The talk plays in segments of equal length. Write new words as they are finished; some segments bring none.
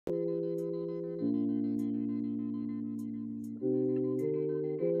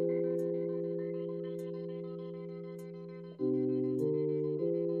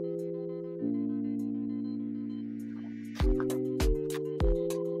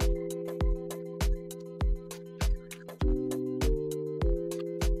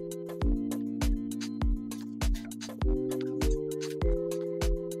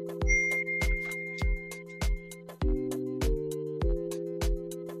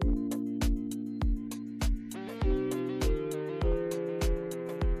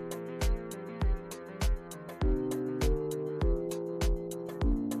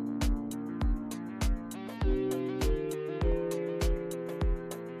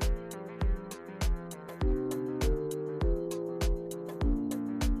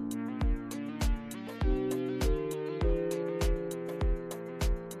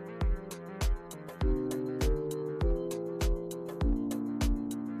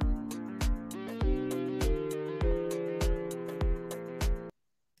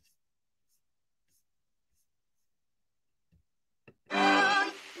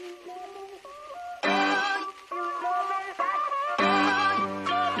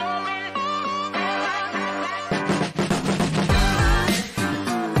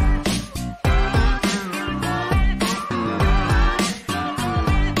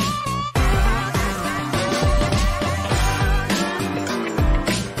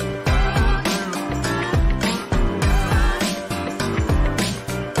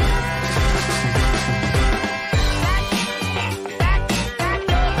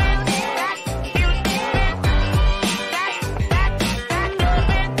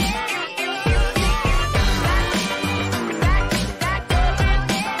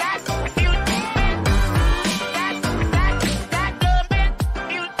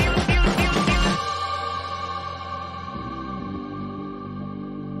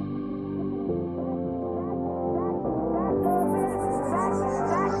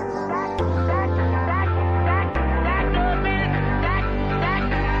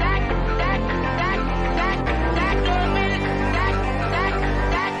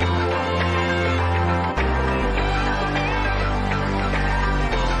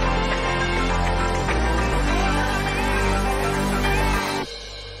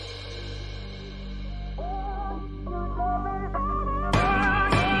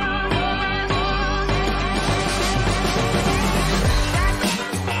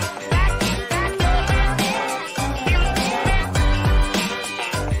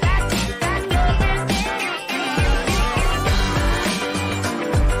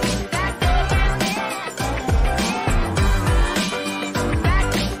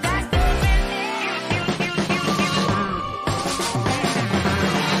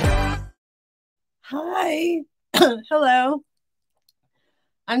Hello.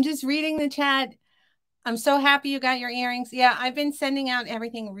 I'm just reading the chat. I'm so happy you got your earrings. Yeah, I've been sending out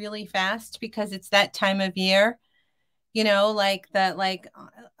everything really fast because it's that time of year. You know, like that, like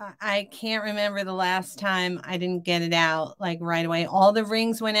I can't remember the last time I didn't get it out like right away. All the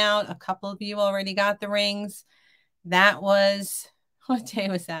rings went out. A couple of you already got the rings. That was, what day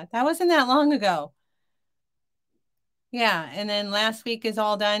was that? That wasn't that long ago. Yeah, and then last week is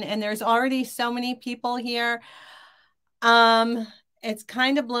all done, and there's already so many people here. Um, it's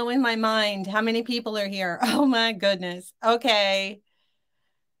kind of blowing my mind how many people are here. Oh my goodness. Okay.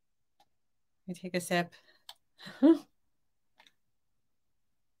 Let me take a sip.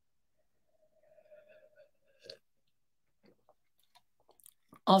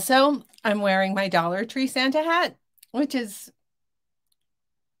 Also, I'm wearing my Dollar Tree Santa hat, which is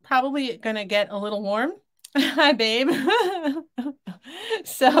probably going to get a little warm. Hi, babe.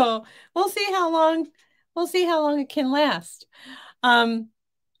 So we'll see how long it can last. Um,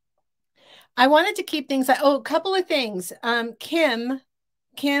 I wanted to keep things, oh, a couple of things. Kim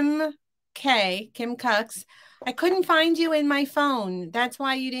Cux, I couldn't find you in my phone. That's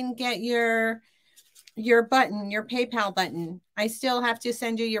why you didn't get your button, your PayPal button. I still have to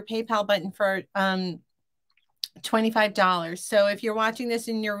send you your PayPal button for $25. So if you're watching this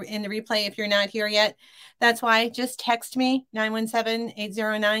in the replay, if you're not here yet, that's why. Just text me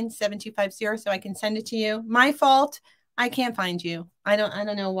 917-809-7250 so I can send it to you. My fault. I can't find you. I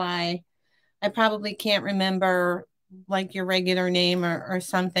don't know why. I probably can't remember like your regular name or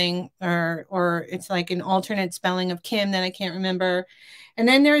something, or it's like an alternate spelling of Kim that I can't remember. And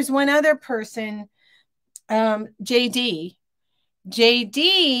then there's one other person, JD.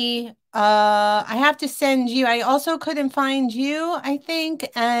 I have to send you. I also couldn't find you, I think.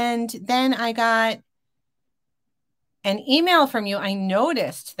 And then I got an email from you. I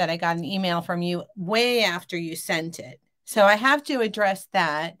noticed that I got an email from you way after you sent it. So I have to address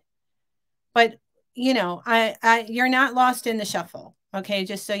that. But, you know, you're not lost in the shuffle. Okay.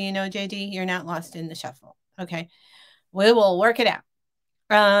 Just so you know, JD, you're not lost in the shuffle. Okay. We will work it out.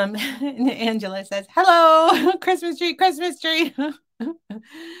 Angela says, hello, Christmas tree, Christmas tree.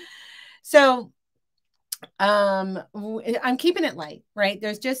 So, I'm keeping it light, right?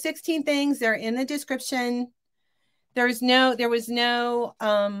 There's just 16 things. They're in the description. There was no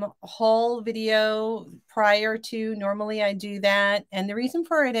whole video prior to. Normally I do that. And the reason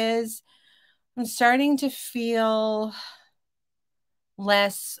for it is I'm starting to feel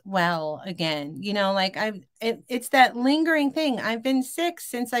less well again. You know, like it's that lingering thing. I've been sick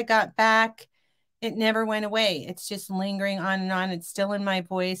since I got back. It never went away. It's just lingering on and on. It's still in my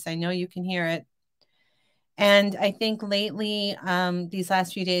voice. I know you can hear it. And I think lately, these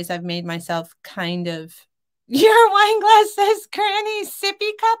last few days, I've made myself kind of, your wine glass says Granny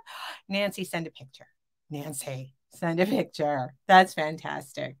sippy cup. Nancy, send a picture. Nancy, send a picture. That's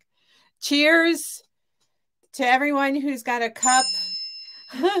fantastic. Cheers to everyone who's got a cup.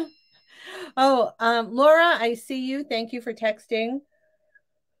 Oh, Laura, I see you. Thank you for texting.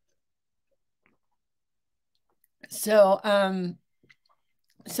 So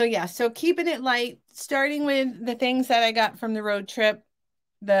yeah, so keeping it light, starting with the things that I got from the road trip,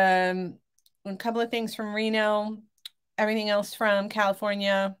 a couple of things from Reno, everything else from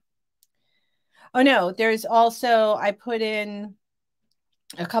California. Oh no, there's also, I put in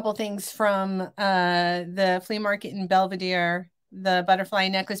a couple things from the flea market in Belvedere, the butterfly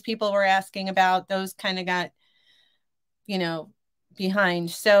necklace people were asking about. Those kind of got, you know, behind.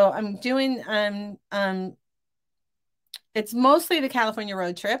 So I'm doing it's mostly the California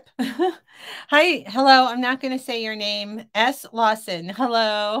road trip. Hi, hello. I'm not going to say your name. S. Lawson.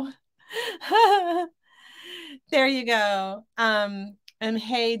 Hello. There you go. And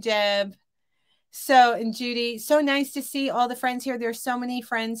hey, Deb. So, and Judy, so nice to see all the friends here. There's so many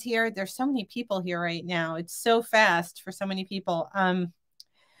friends here. There's so many people here right now. It's so fast for so many people.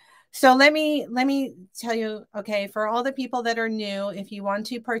 So let me tell you, okay, for all the people that are new, if you want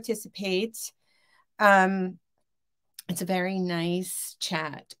to participate, it's a very nice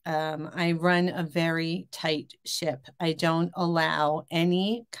chat. I run a very tight ship. I don't allow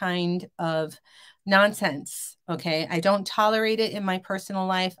any kind of nonsense. Okay. I don't tolerate it in my personal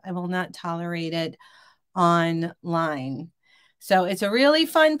life. I will not tolerate it online. So it's a really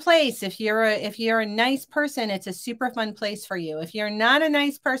fun place. If you're a nice person, it's a super fun place for you. If you're not a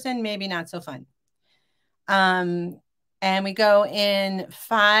nice person, maybe not so fun. And we go in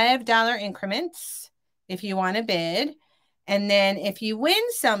 $5 increments if you want to bid. And then if you win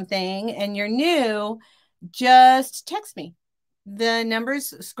something and you're new, just text me. The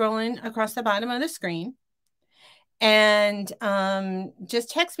number's scrolling across the bottom of the screen. And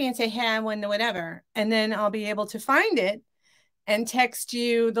just text me and say, hey, I won the whatever. And then I'll be able to find it and text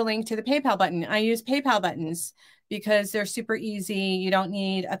you the link to the PayPal button. I use PayPal buttons because they're super easy. You don't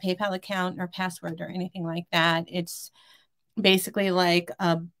need a PayPal account or password or anything like that. It's basically like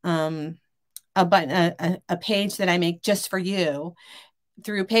a button, a page that I make just for you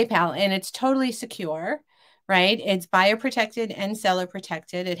through PayPal, and it's totally secure, right? It's buyer protected and seller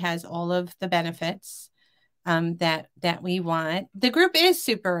protected. It has all of the benefits that we want. The group is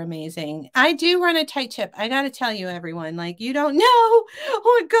super amazing. I do run a tight ship. I got to tell you, everyone, like, you don't know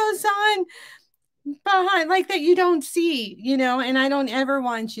what goes on behind, like, that you don't see, you know, and I don't ever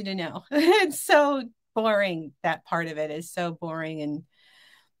want you to know. It's so boring. That part of it is so boring and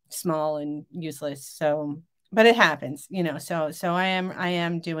small and useless. So, but it happens, you know, so I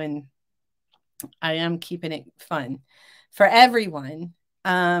am keeping it fun for everyone.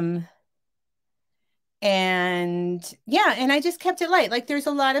 And yeah, and I just kept it light. Like, there's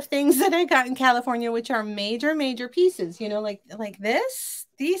a lot of things that I got in California, which are major pieces, you know, like these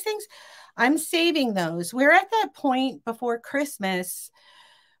things, I'm saving those. We're at that point before Christmas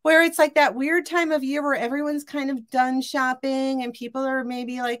where it's like that weird time of year where everyone's kind of done shopping and people are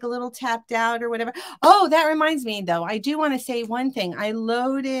maybe like a little tapped out or whatever. Oh, that reminds me though. I do want to say one thing. I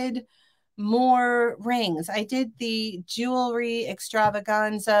loaded more rings. I did the jewelry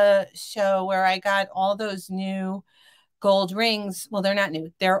extravaganza show where I got all those new gold rings. Well, they're not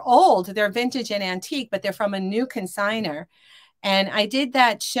new. They're old. They're vintage and antique, but they're from a new consignor. And I did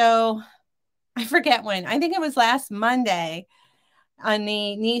that show, I forget when. I think it was last Monday on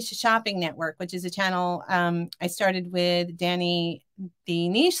the Niche Shopping Network, which is a channel I started with Danny, the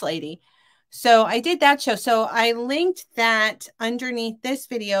Niche Lady. So I did that show. So I linked that underneath this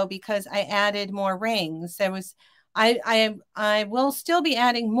video because I added more rings. There was, I will still be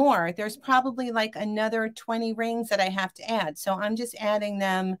adding more. There's probably like another 20 rings that I have to add. So I'm just adding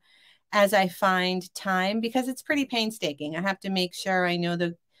them as I find time because it's pretty painstaking. I have to make sure I know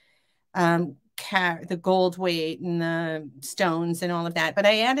the gold weight and the stones and all of that. But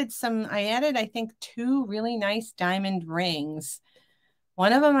I added, I think 2 really nice diamond rings.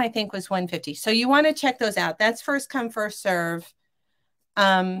 One of them, I think, was $150. So you want to check those out. That's first come, first serve.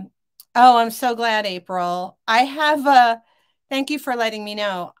 Oh, I'm so glad, April. I have thank you for letting me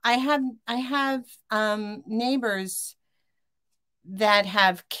know. I have neighbors that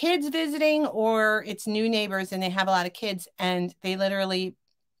have kids visiting, or it's new neighbors and they have a lot of kids and they literally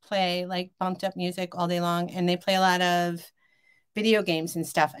play like bumped up music all day long, and they play a lot of video games and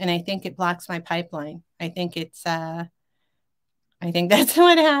stuff. And I think it blocks my pipeline. I think that's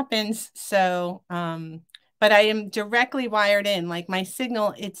what happens. So, but I am directly wired in, like my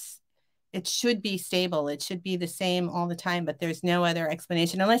signal, it should be stable. It should be the same all the time, but there's no other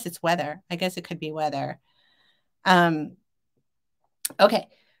explanation unless it's weather. I guess it could be weather. Okay.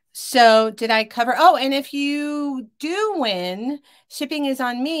 So did I cover? Oh, and if you do win, shipping is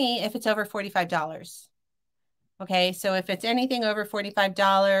on me if it's over $45. Okay. So if it's anything over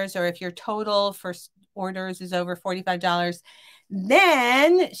 $45, or if your total for orders is over $45,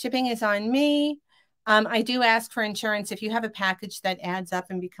 then shipping is on me. I do ask for insurance. If you have a package that adds up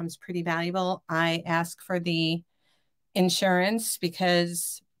and becomes pretty valuable, I ask for the insurance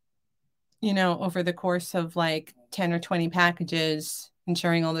because, you know, over the course of like 10 or 20 packages,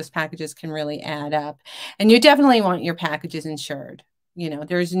 insuring all those packages can really add up. And you definitely want your packages insured. You know,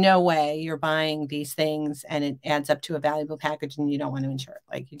 there's no way you're buying these things and it adds up to a valuable package and you don't want to insure it.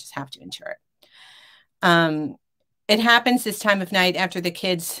 Like, you just have to insure it. It happens this time of night after the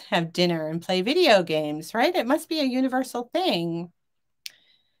kids have dinner and play video games, right? It must be a universal thing.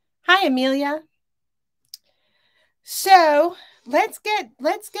 Hi, Amelia. So let's get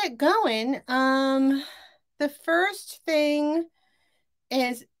going. The first thing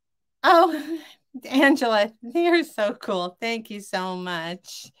is, oh, Angela, you're so cool. Thank you so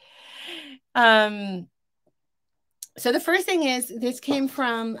much. So the first thing is, this came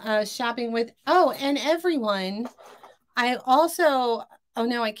from shopping with, oh, and everyone. I also, oh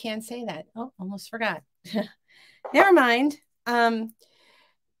no, I can't say that. Oh, almost forgot. Never mind.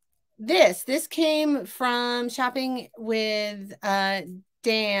 This came from shopping with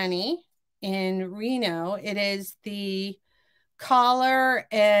Danny in Reno. It is the collar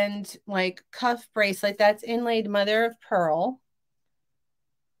and like cuff bracelet that's inlaid mother of pearl.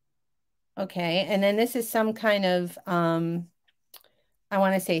 Okay, and then this is some kind of I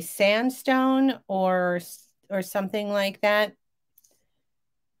want to say sandstone or something like that.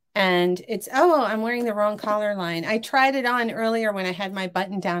 And it's, oh, I'm wearing the wrong collar line. I tried it on earlier when I had my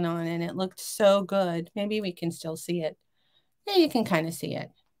button down on and it looked so good. Maybe we can still see it. Yeah, you can kind of see it.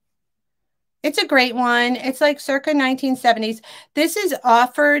 It's a great one. It's like circa 1970s. This is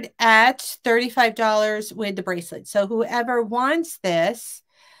offered at $35 with the bracelet. So whoever wants this,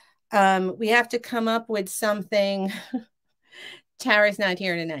 we have to come up with something. Tara's not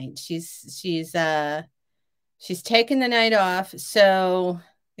here tonight. She's taking the night off. So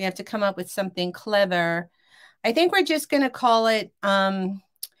we have to come up with something clever. I think we're just going to call it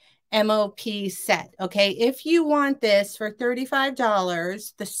MOP set. Okay. If you want this for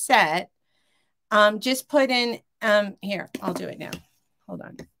 $35, the set, just put in, here, I'll do it now. Hold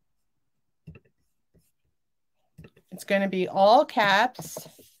on. It's going to be all caps.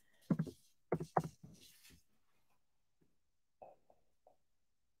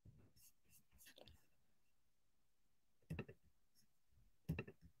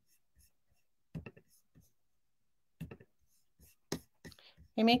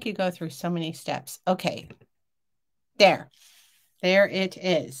 They make you go through so many steps. Okay. There it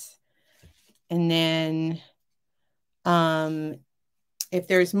is. And then, if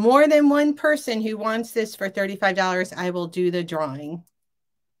there's more than one person who wants this for $35, I will do the drawing.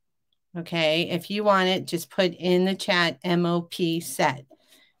 Okay. If you want it, just put in the chat MOP set.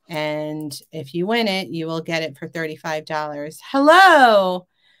 And if you win it, you will get it for $35. Hello.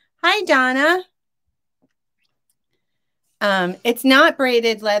 Hi, Donna. It's not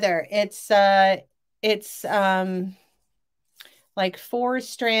braided leather. It's like 4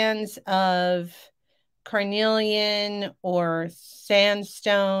 strands of carnelian or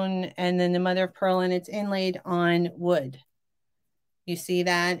sandstone, and then the mother of pearl, and it's inlaid on wood. You see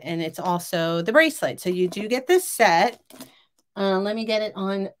that? And it's also the bracelet. So you do get this set. Let me get it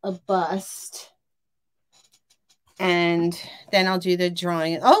on a bust. And then I'll do the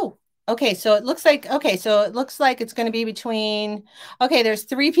drawing. Oh, okay. So it looks like, it's going to be between, okay, there's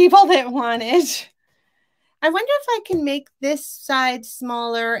 3 people that want it. I wonder if I can make this side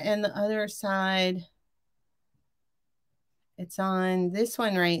smaller and the other side, it's on this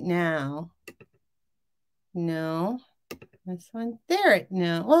one right now. No, this one there.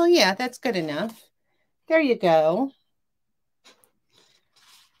 No. Well, yeah, that's good enough. There you go.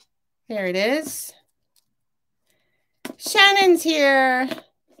 There it is. Shannon's here.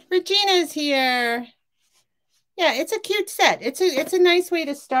 Regina's here. Yeah, it's a cute set. It's a nice way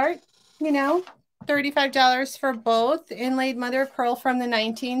to start, you know. $35 for both. Inlaid mother of pearl from the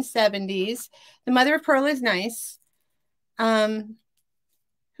 1970s. The mother of pearl is nice.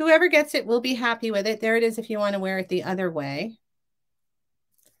 Whoever gets it will be happy with it. There it is if you want to wear it the other way.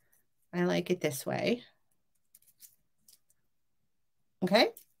 I like it this way. Okay.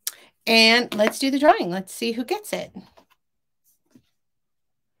 And let's do the drawing. Let's see who gets it.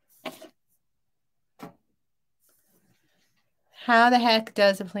 How the heck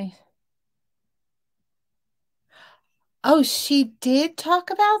does it, please? Oh, she did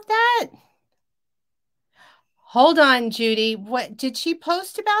talk about that? Hold on, Judy. What did she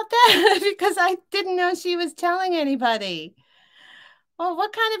post about that? Because I didn't know she was telling anybody. Well,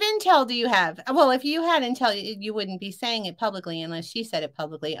 what kind of intel do you have? Well, if you had intel, you wouldn't be saying it publicly unless she said it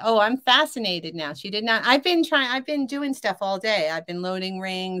publicly. Oh, I'm fascinated now. She did not. I've been doing stuff all day. I've been loading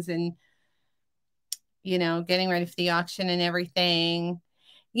rings and, you know, getting ready for the auction and everything.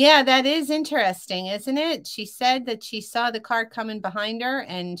 Yeah, that is interesting, isn't it? She said that she saw the car coming behind her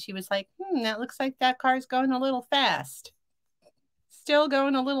and she was like, that looks like that car's going a little fast. Still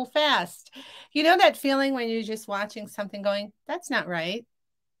going a little fast. You know that feeling when you're just watching something going, that's not right.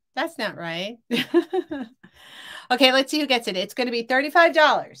 That's not right. Okay, let's see who gets it. It's going to be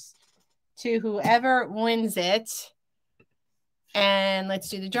 $35 to whoever wins it. And let's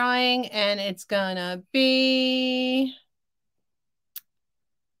do the drawing. And it's going to be...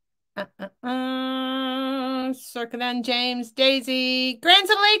 Circa then, James, Daisy,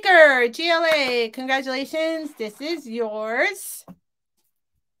 Grandson Laker, GLA. Congratulations. This is yours.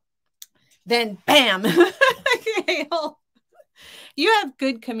 Then bam. Gail. You have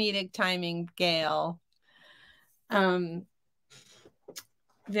good comedic timing, Gail. Very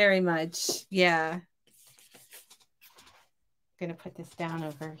much. Yeah. I'm gonna put this down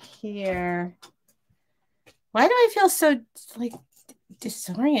over here. Why do I feel so like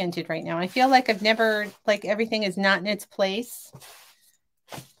disoriented right now? I feel like I've never, like everything is not in its place.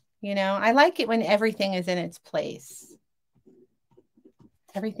 You know, I like it when everything is in its place.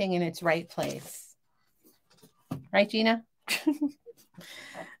 Everything in its right place. Right, Gina?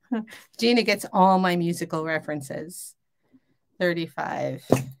 Gina gets all my musical references. 35.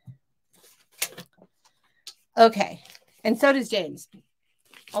 Okay. And so does James.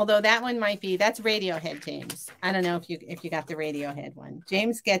 Although that one might be, that's Radiohead, James. I don't know if you got the Radiohead one.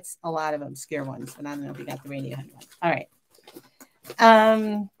 James gets a lot of obscure ones, but I don't know if you got the Radiohead one. All right.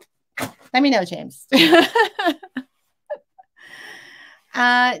 Let me know, James.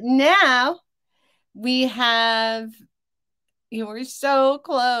 Now we have, you were so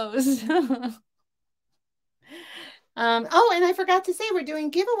close. Oh, and I forgot to say we're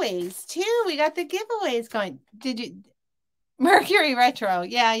doing giveaways too. We got the giveaways going. Did you Mercury retro?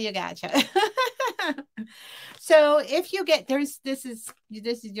 Yeah, you gotcha. So if you get this is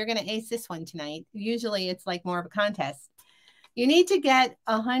you're gonna ace this one tonight. Usually it's like more of a contest. You need to get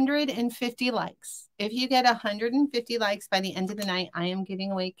 150 likes. If you get 150 likes by the end of the night, I am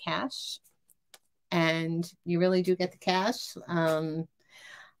giving away cash. And you really do get the cash.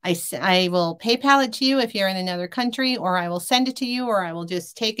 I will PayPal it to you if you're in another country, or I will send it to you, or I will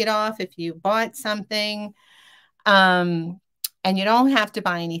just take it off if you bought something. And you don't have to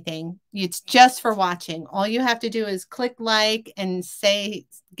buy anything. It's just for watching. All you have to do is click like and say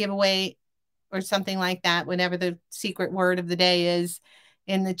giveaway or something like that, whatever the secret word of the day is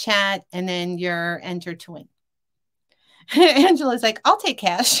in the chat, and then you're entered to win. Angela's like, I'll take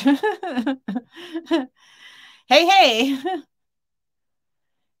cash. Hey.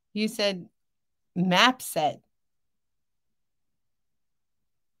 You said map set.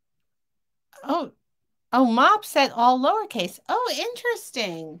 Oh, MOP set all lowercase. Oh,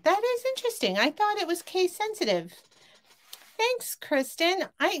 interesting. That is interesting. I thought it was case sensitive. Thanks, Kristen.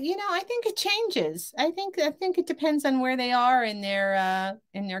 I think it changes. I think it depends on where they are in their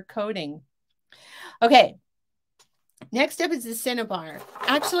coding. Okay. Next up is the Cinnabar.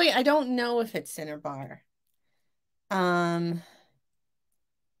 Actually, I don't know if it's Cinnabar.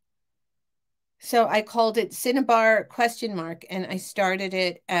 So I called it Cinnabar ? And I started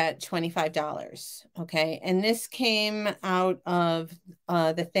it at $25. Okay. And this came out of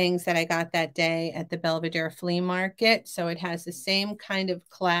the things that I got that day at the Belvedere flea market. So it has the same kind of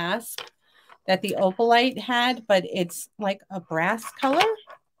clasp that the Opalite had, but it's like a brass color.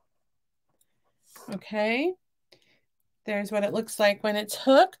 Okay. There's what it looks like when it's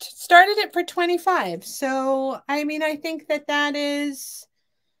hooked. Started it for $25. So, I mean, I think that is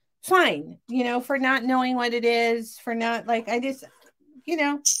fine, for not knowing what it is, for not like, I just,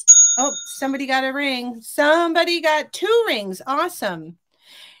 oh, somebody got a ring. Somebody got 2 rings. Awesome.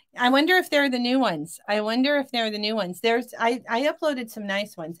 I wonder if they're the new ones. I uploaded some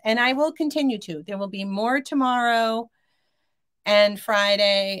nice ones, and I will continue to. There will be more tomorrow and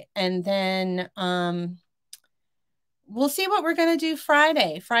Friday, and then we'll see what we're going to do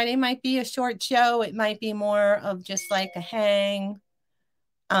Friday. Friday might be a short show. It might be more of just like a hang.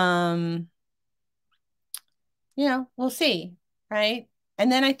 We'll see, right?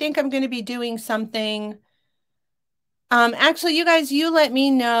 And then I think I'm going to be doing something. Actually, you guys, you let me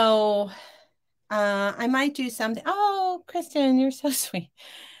know. I might do something. Oh, Kristen, you're so sweet.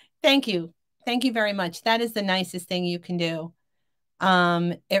 Thank you. Thank you very much. That is the nicest thing you can do.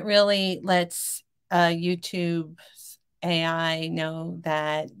 It really lets YouTube's AI know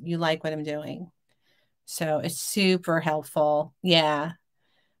that you like what I'm doing. So it's super helpful. Yeah.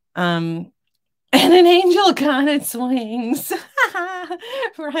 And an angel got its wings.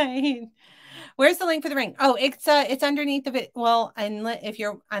 Right. Where's the link for the ring? Oh, it's underneath of it. Well, and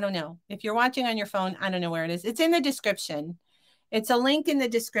I don't know. If you're watching on your phone, I don't know where it is. It's in the description. It's a link in the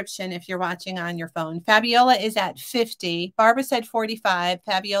description if you're watching on your phone. Fabiola is at 50. Barbara said 45.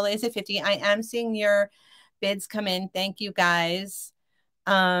 Fabiola is at 50. I am seeing your bids come in. Thank you, guys.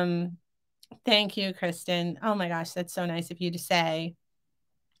 Thank you, Kristen. Oh my gosh, that's so nice of you to say.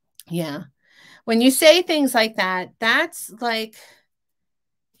 Yeah. When you say things like that, that's like,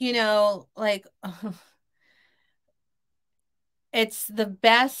 it's the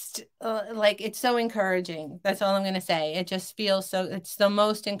best. It's so encouraging. That's all I'm going to say. It just feels so, it's the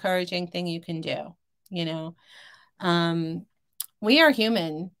most encouraging thing you can do. We are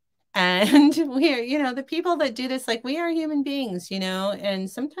human, and we're, the people that do this, like, we are human beings, and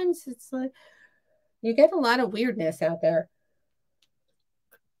sometimes it's like, you get a lot of weirdness out there.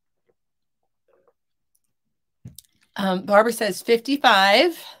 Barbara says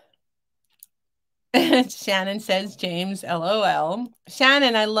 55. Shannon says James, LOL.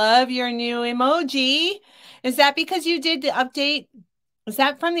 Shannon, I love your new emoji. Is that because you did the update? Is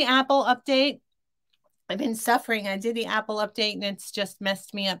that from the Apple update? I've been suffering. I did the Apple update and it's just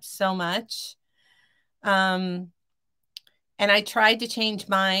messed me up so much. And I tried to change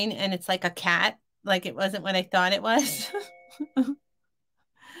mine and it's like a cat. Like, it wasn't what I thought it was.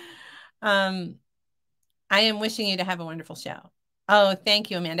 I am wishing you to have a wonderful show. Oh, thank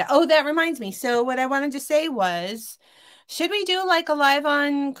you, Amanda. Oh, that reminds me. So what I wanted to say was, should we do like a live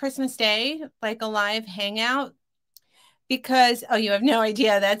on Christmas Day, like a live hangout? Because, oh, you have no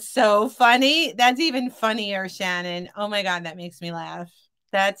idea. That's so funny. That's even funnier, Shannon. Oh my God, that makes me laugh.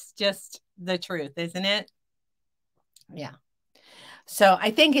 That's just the truth, isn't it? Yeah. So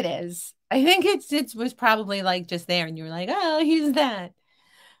I think it is. I think it was probably like just there and you were like, oh, he's that.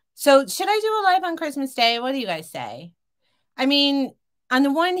 So should I do a live on Christmas Day? What do you guys say? I mean, on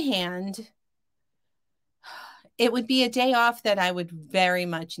the one hand, it would be a day off that I would very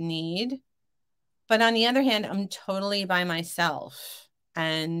much need. But on the other hand, I'm totally by myself.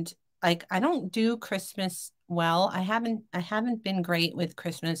 And like I don't do Christmas well. I haven't been great with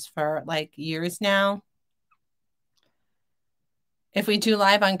Christmas for like years now. If we do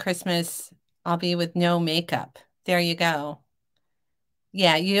live on Christmas, I'll be with no makeup. There you go.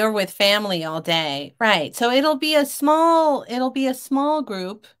 Yeah, you're with family all day. Right. So it'll be a small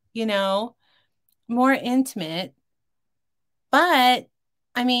group, more intimate. But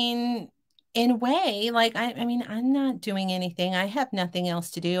I mean, in a way, like I mean, I'm not doing anything. I have nothing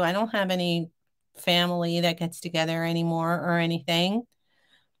else to do. I don't have any family that gets together anymore or anything.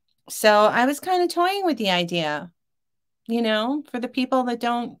 So I was kind of toying with the idea, for the people that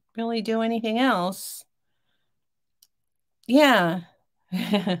don't really do anything else. Yeah.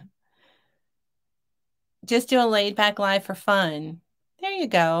 Just do a laid back live for fun. There you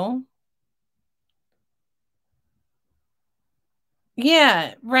go.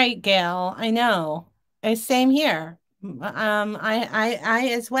 Yeah, right, Gail. I know. Same here. I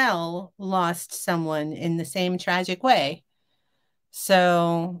as well lost someone in the same tragic way.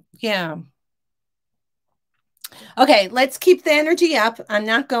 So, yeah. Okay, let's keep the energy up. I'm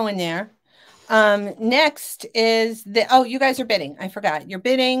not going there. Next is you guys are bidding. I forgot. You're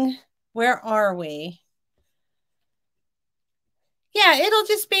bidding. Where are we? Yeah,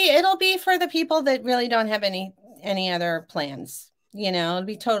 it'll be for the people that really don't have any other plans. It'll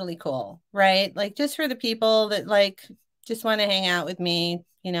be totally cool, right? Like just for the people that like just want to hang out with me,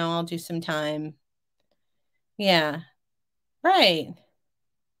 I'll do some time. Yeah, right.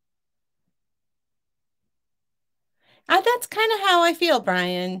 That's kind of how I feel,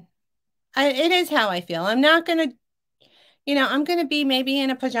 Brian. It is how I feel. I'm gonna be maybe in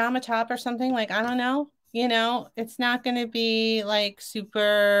a pajama top or something, like I don't know. It's not gonna be like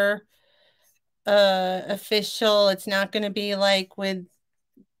super official. It's not gonna be like with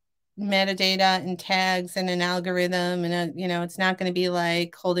metadata and tags and an algorithm and it's not going to be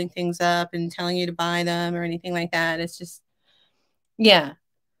like holding things up and telling you to buy them or anything like that. It's just yeah.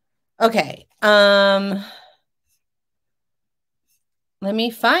 Okay. Let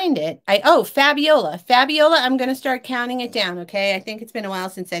me find it. Fabiola, I'm going to start counting it down. Okay, I think it's been a while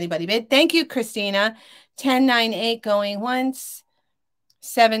since anybody bid. Thank you, Christina. 1098 going once,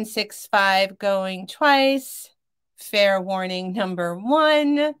 765 going twice. Fair warning number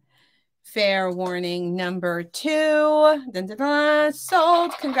 1. Fair warning number 2. Dun, dun, dun,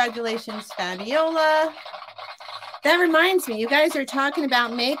 sold. Congratulations, Fabiola. That reminds me, you guys are talking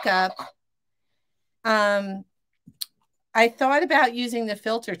about makeup. I thought about using the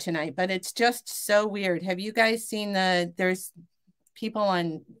filter tonight, but it's just so weird. Have you guys seen there's people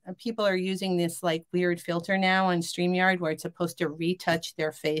are using this like weird filter now on StreamYard where it's supposed to retouch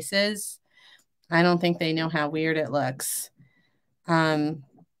their faces. I don't think they know how weird it looks. You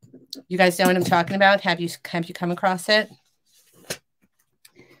guys know what I'm talking about? Have you come across it?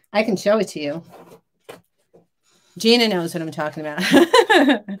 I can show it to you. Gina knows what I'm talking about.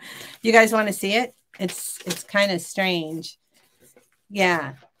 You guys want to see it? It's kind of strange.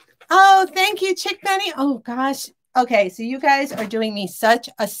 Yeah. Oh, thank you, Chick Benny. Oh gosh. Okay, so you guys are doing me such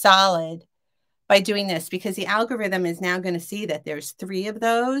a solid by doing this because the algorithm is now going to see that there's 3 of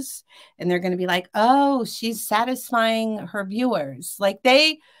those and they're going to be like, "Oh, she's satisfying her viewers." Like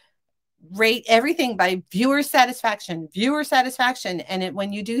they rate everything by viewer satisfaction. And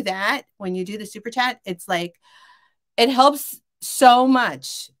when you do that, when you do the super chat, it's like it helps so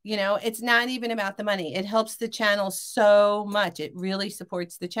much. It's not even about the money. It helps the channel so much. It really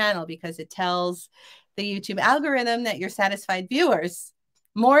supports the channel because it tells the YouTube algorithm that you're satisfied viewers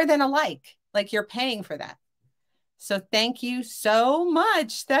more than a like you're paying for that. So thank you so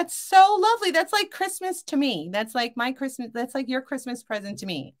much. That's so lovely. That's like Christmas to me. That's like my Christmas. That's like your Christmas present to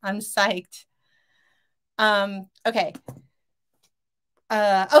me. I'm psyched. Okay.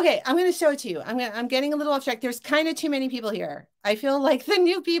 Okay, I'm going to show it to you. I'm getting a little off track. There's kind of too many people here. I feel like the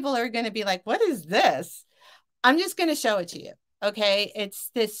new people are going to be like, what is this? I'm just going to show it to you. Okay. It's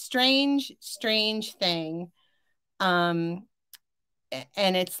this strange thing. And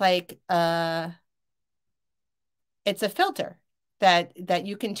it's like, it's a filter that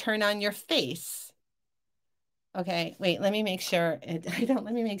you can turn on your face. Okay. Wait, let me make sure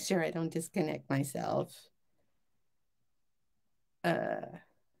let me make sure I don't disconnect myself.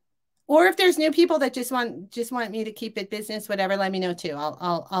 Or if there's new people that just want me to keep it business, whatever, let me know too.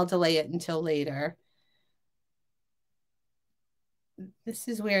 I'll delay it until later. This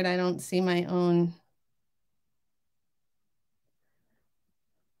is weird. I don't see my own.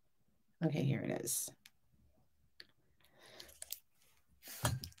 Okay, here it is.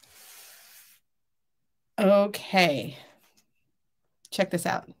 Okay. Check this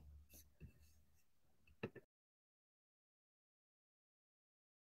out.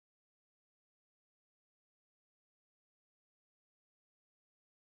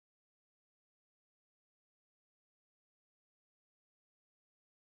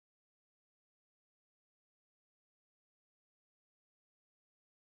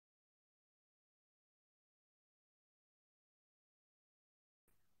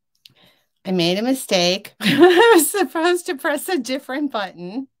 I made a mistake. I was supposed to press a different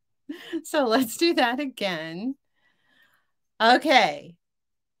button. So let's do that again. Okay,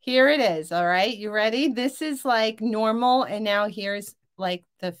 here it is. All right, you ready? This is like normal, and now here's like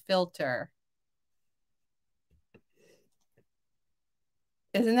the filter.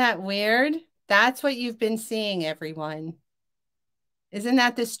 Isn't that weird? That's what you've been seeing, everyone. Isn't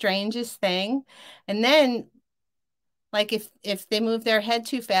that the strangest thing? And then, like if they move their head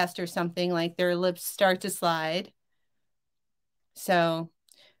too fast or something, like their lips start to slide. So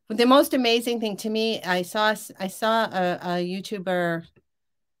the most amazing thing to me, I saw a YouTuber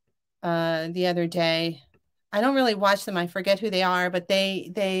the other day. I don't really watch them. I forget who they are, but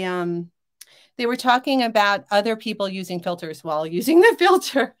they were talking about other people using filters while using the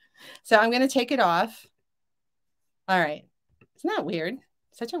filter. So I'm going to take it off. All right. Isn't that weird?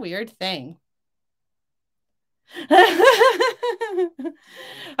 Such a weird thing.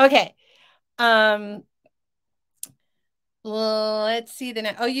 Okay. Let's see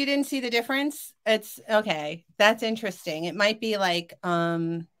the oh, you didn't see the difference? It's okay. That's interesting. It might be like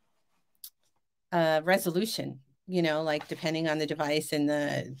resolution, you know, like depending on the device and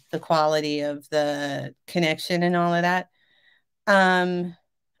the quality of the connection and all of that.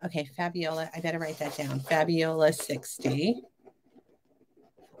 Okay, Fabiola, I better write that down. Fabiola 60.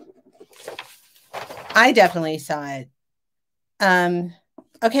 I definitely saw it.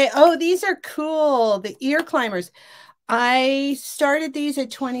 Okay. Oh, these are cool. The ear climbers. I started these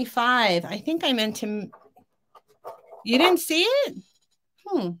at 25. I think I meant to. You didn't see it?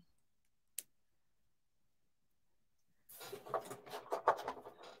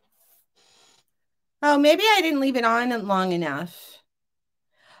 Oh, maybe I didn't leave it on long enough.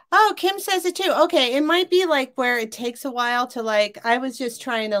 Oh, Kim says it too. Okay, it might be like where it takes a while to like, I was just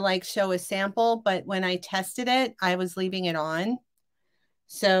trying to like show a sample, but when I tested it, I was leaving it on.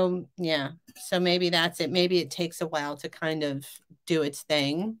 So yeah, so maybe that's it. Maybe it takes a while to kind of do its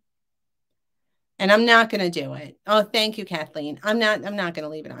thing. And I'm not going to do it. Oh, thank you, Kathleen. I'm not going to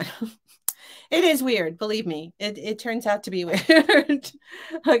leave it on. It is weird. Believe me, it turns out to be weird.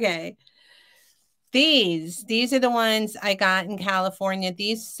 Okay. These are the ones I got in California.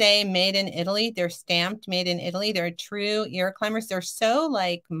 These say made in Italy. They're stamped made in Italy. They're true ear climbers. They're so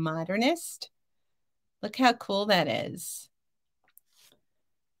like modernist. Look how cool that is.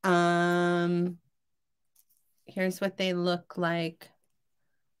 Here's what they look like.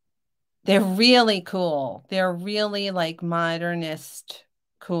 They're really cool. They're really like modernist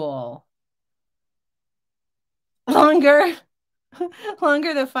cool. Longer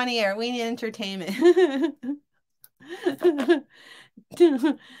the funnier. We need entertainment.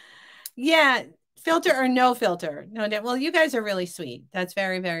 Yeah, filter or no filter. No, well, you guys are really sweet. That's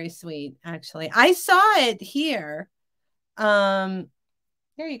very, very sweet, actually. I saw it here. There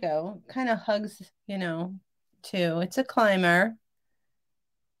you go. Kind of hugs, you know, too. It's a climber.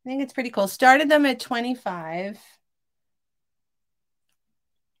 I think it's pretty cool. Started them at 25.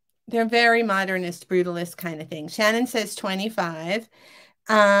 They're very modernist, brutalist kind of thing. Shannon says 25.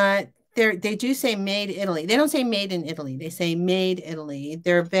 They do say made Italy. They don't say made in Italy. They say made Italy.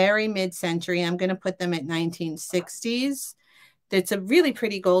 They're very mid-century. I'm going to put them at 1960s. It's a really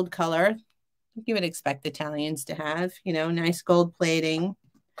pretty gold color. You would expect Italians to have, you know, nice gold plating.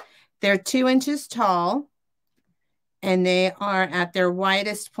 They're 2 inches tall, and they are at their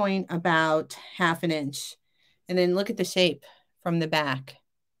widest point about ½ an inch. And then look at the shape from the back.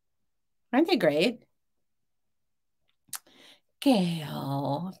 Aren't they great?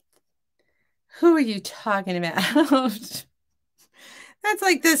 Gail, who are you talking about? That's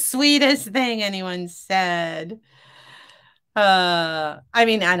like the sweetest thing anyone said. I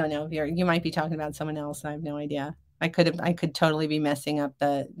mean, I don't know. You might be talking about someone else. I have no idea. I could totally be messing up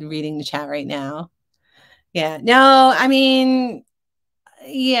reading the chat right now. Yeah. No, I mean,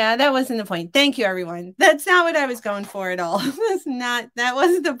 Yeah, that wasn't the point. Thank you, everyone. That's not what I was going for at all. That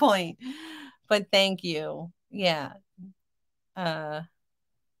wasn't the point. But thank you. Yeah. Uh,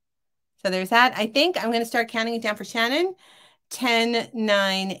 so there's that. I think I'm going to start counting it down for Shannon. 10,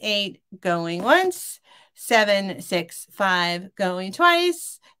 9, 8 going once. 7, 6, 5 going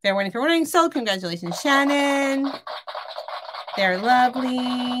twice. Fair warning, fair warning. So congratulations, Shannon. They're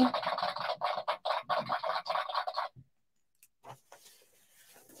lovely.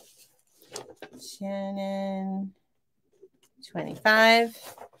 Shannon,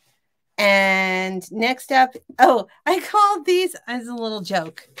 25. And next up, oh, I called these as a little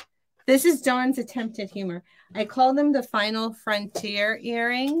joke. This is Dawn's attempt at humor. I call them the Final Frontier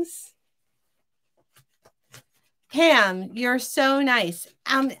earrings. Pam, you're so nice.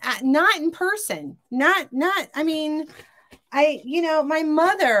 Not in person. I mean, my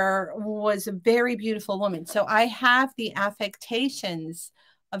mother was a very beautiful woman. So I have the affectations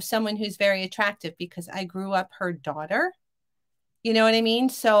of someone who's very attractive because I grew up her daughter. You know what I mean?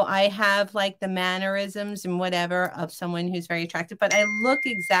 So I have like the mannerisms and whatever of someone who's very attractive, but I look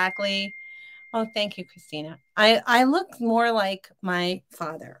exactly. Oh, thank you, Christina. I look more like my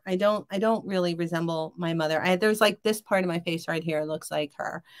father. I don't really resemble my mother. There's like this part of my face right here looks like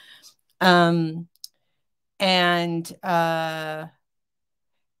her. And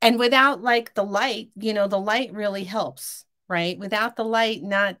without like the light, the light really helps, right? Without the light,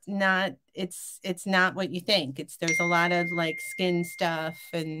 it's not what you think. There's a lot of like skin stuff.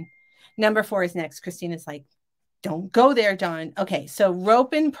 And number 4 is next. Christina's like, don't go there, Dawn. Okay, so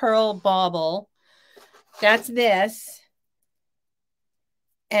rope and pearl bauble. That's this.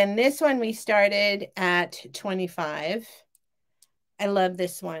 And this one we started at 25. I love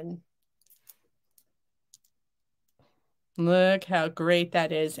this one. Look how great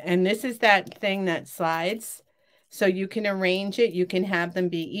that is. And this is that thing that slides. So you can arrange it. You can have them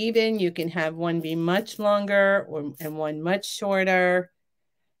be even. You can have one be much longer and one much shorter,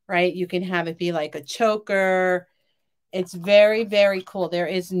 right? You can have it be like a choker. It's very, very cool. There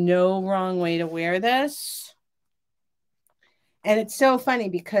is no wrong way to wear this. And it's so funny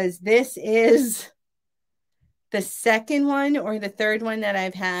because this is the second one or the third one that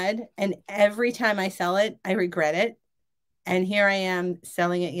I've had. And every time I sell it, I regret it. And here I am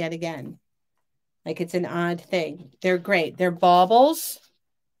selling it yet again. Like it's an odd thing. They're great. They're baubles.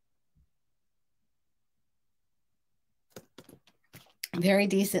 Very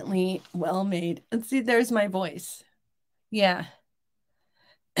decently well made. Let's see, there's my voice. Yeah.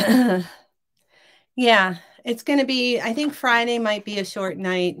 Yeah, it's going to be, I think Friday might be a short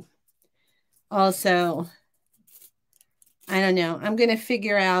night. Also, I don't know. I'm going to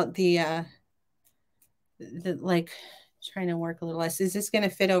figure out the like trying to work a little less. Is this going to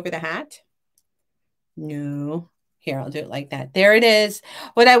fit over the hat? No. Here, I'll do it like that. There it is.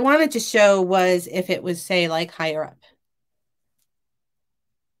 What I wanted to show was if it was, say, like higher up.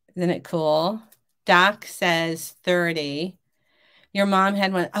 Isn't it cool? Doc says 30. Your mom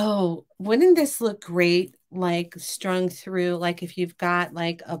had one. Oh, wouldn't this look great? Like strung through, like if you've got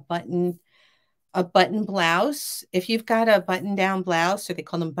like a button blouse. If you've got a button down blouse, or they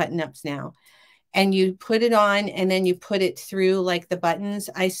call them button ups now, and you put it on and then you put it through like the buttons.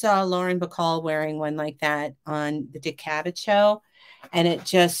 I saw Lauren Bacall wearing one like that on the Dick Cavett show. And it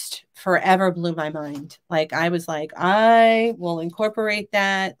just forever blew my mind. Like I was like, I will incorporate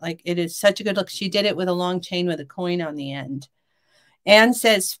that. Like it is such a good look. She did it with a long chain with a coin on the end. Anne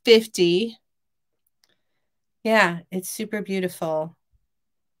says 50. Yeah, it's super beautiful.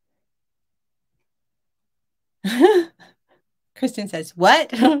 Kristen says,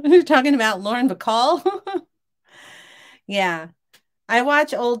 what? You're talking about Lauren Bacall? Yeah. I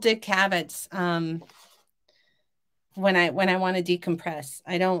watch old Dick Cavett's when I want to decompress.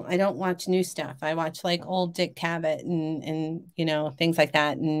 I don't watch new stuff. I watch like old Dick Cavett and things like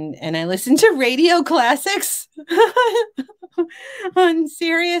that. And I listen to radio classics on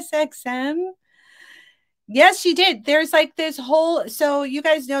Sirius XM. Yes, she did. There's like this whole, so you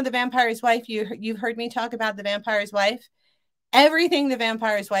guys know The Vampire's Wife. You've heard me talk about The Vampire's Wife. Everything The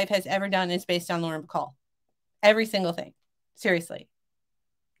Vampire's Wife has ever done is based on Lauren Bacall. Every single thing. Seriously.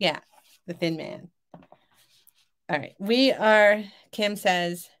 Yeah. The Thin Man. All right. Kim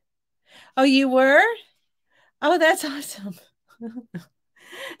says, oh, you were? Oh, that's awesome.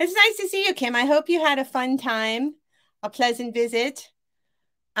 It's nice to see you, Kim. I hope you had a fun time, a pleasant visit.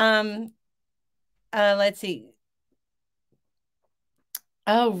 Let's see.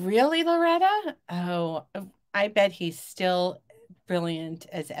 Oh, really, Loretta? Oh, I bet he's still brilliant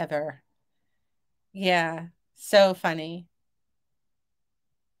as ever. Yeah, so funny.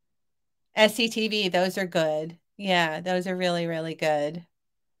 SCTV, those are good. Yeah, those are really, really good.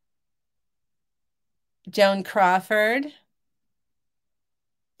 Joan Crawford.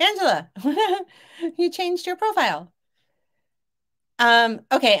 Angela, you changed your profile.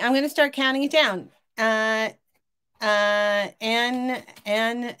 Okay, I'm going to start counting it down. Anne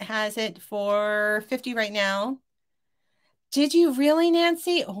has it for 50 right now. Did you really,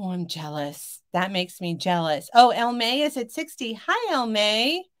 Nancy? Oh, I'm jealous. That makes me jealous. Oh, El May is at 60. Hi, El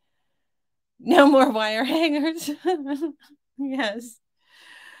May. No more wire hangers. Yes.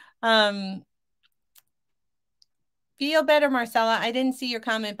 Feel better, Marcella. I didn't see your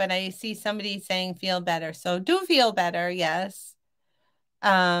comment, but I see somebody saying feel better. So do feel better. Yes.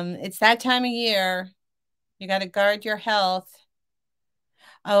 It's that time of year. You got to guard your health.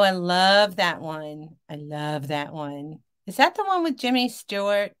 Oh, I love that one. I love that one. Is that the one with Jimmy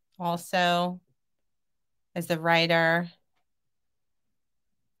Stewart also as the writer?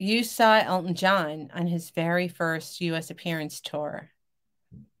 You saw Elton John on his very first U.S. appearance tour.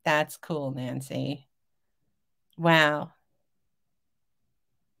 That's cool, Nancy. Wow.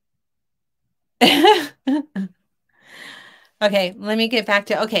 Okay, let me get back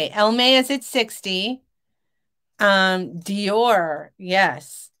to, okay, El May is at 60. Dior,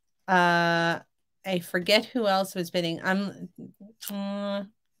 yes. I forget who else was bidding. Let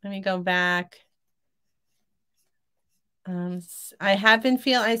me go back. I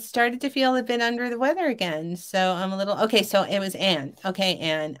started to feel a bit under the weather again. So I'm a little, okay, so it was Anne. Okay,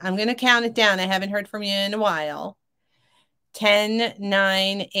 Anne, I'm going to count it down. I haven't heard from you in a while. 10,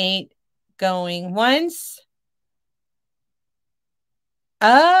 9, 8, going once.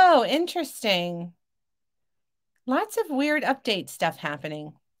 Oh, interesting. Lots of weird update stuff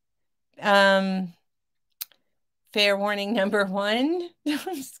happening. Fair warning number 1.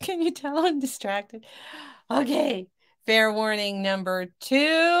 Can you tell I'm distracted? Okay. Fair warning number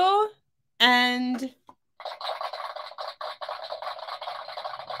 2. And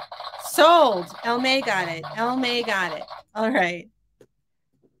sold. El May got it. El May got it. All right.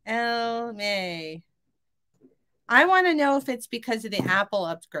 El May. I want to know if it's because of the Apple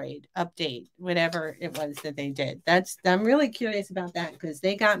update, whatever it was that they did. I'm really curious about that because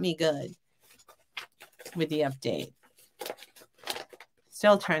they got me good with the update.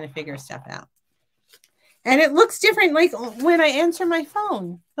 Still trying to figure stuff out. And it looks different, like when I answer my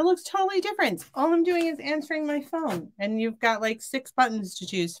phone. It looks totally different. All I'm doing is answering my phone. And you've got like 6 buttons to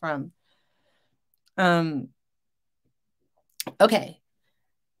choose from. Okay.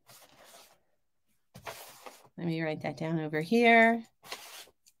 Let me write that down over here.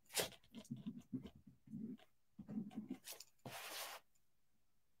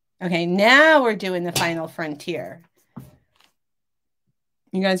 Okay, now we're doing the final frontier.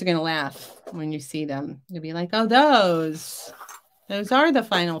 You guys are going to laugh when you see them. You'll be like, oh, those are the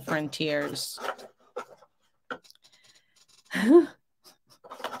final frontiers. You're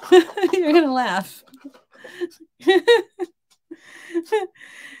going to laugh.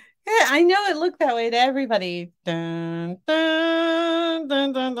 Yeah, I know it looked that way to everybody. Dun, dun,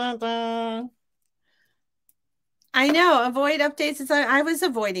 dun, dun, dun, dun. I know, avoid updates. I was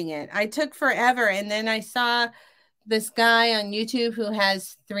avoiding it. I took forever. And then I saw this guy on YouTube who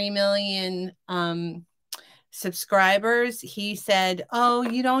has 3 million subscribers. He said, oh,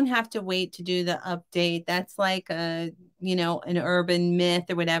 you don't have to wait to do the update. That's like an urban myth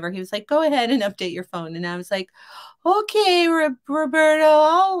or whatever. He was like, go ahead and update your phone. And I was like, okay,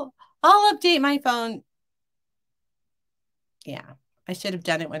 Roberto, I'll update my phone. Yeah, I should have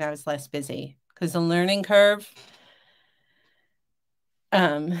done it when I was less busy because the learning curve.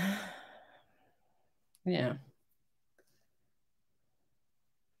 Yeah.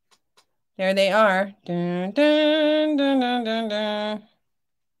 There they are. Dun, dun, dun, dun, dun, dun.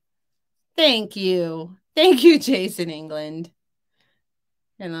 Thank you. Thank you, Jason England.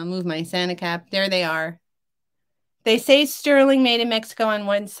 And I'll move my Santa cap. There they are. They say sterling made in Mexico on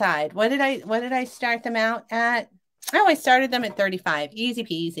one side. What did I start them out at? Oh, I started them at 35. Easy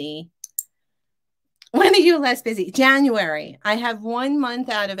peasy. When are you less busy? January. I have 1 month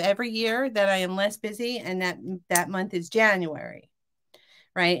out of every year that I am less busy, and that month is January.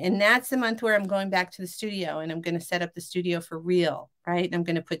 Right. And that's the month where I'm going back to the studio and I'm going to set up the studio for real. Right. And I'm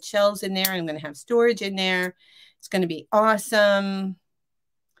going to put shelves in there and I'm going to have storage in there. It's going to be awesome.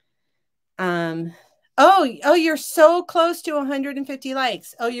 Oh, you're so close to 150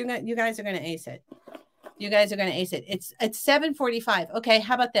 likes. Oh, you guys are going to ace it. You guys are going to ace it. It's 7:45. Okay.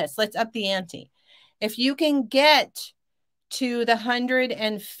 How about this? Let's up the ante. If you can get to the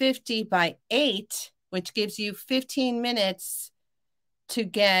 150 by 8, which gives you 15 minutes to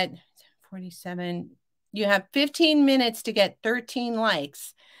get 47, you have 15 minutes to get 13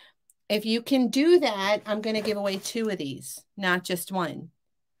 likes. If you can do that, I'm going to give away 2 of these, not just 1.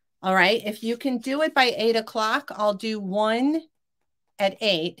 All right. If you can do it by 8 o'clock, I'll do one at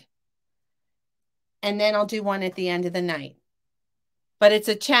 8. And then I'll do one at the end of the night. But it's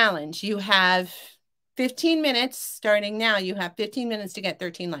a challenge. You have 15 minutes starting now. You have 15 minutes to get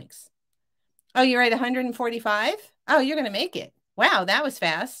 13 likes. Oh, you're at 145? Oh, you're going to make it. Wow, that was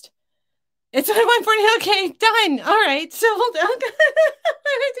fast. It's 140. Okay, done. All right. So hold on.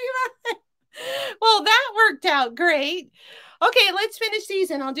 Well, that worked out great. Okay, let's finish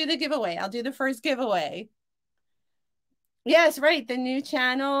these and I'll do the giveaway. I'll do the first giveaway. Yes, right. The new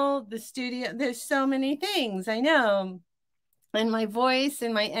channel, the studio. There's so many things. I know. And my voice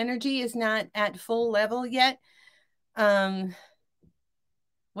and my energy is not at full level yet.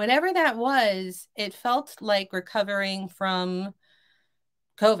 Whatever that was, it felt like recovering from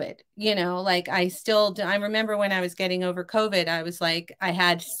COVID, you know, like I remember when I was getting over COVID, I was like, I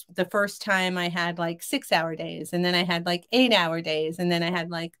had the first time I had like 6-hour days, and then I had like 8-hour days, and then I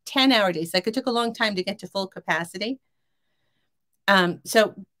had like 10-hour days. Like it took a long time to get to full capacity.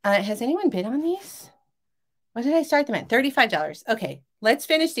 So has anyone bid on these? What did I start them at? $35. Okay, let's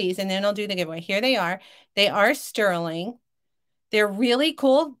finish these and then I'll do the giveaway. Here they are. They are sterling. They're really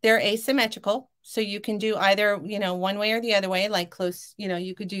cool. They're asymmetrical. So you can do either, you know, one way or the other way, like close, you know,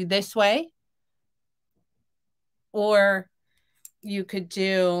 you could do this way, or you could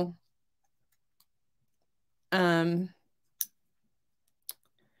do that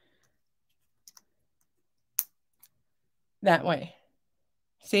way.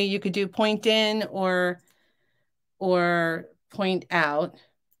 See, you could do point in or point out.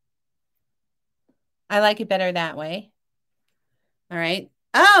 I like it better that way. All right.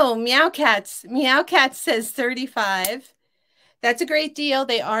 Oh, Meowcats says 35. That's a great deal.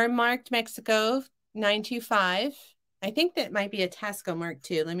 They are marked Mexico 925. I think that might be a Tasco mark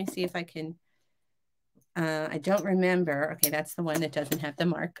too. Let me see if I can. I don't remember. Okay, that's the one that doesn't have the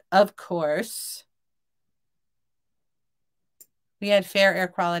mark. Of course. We had fair air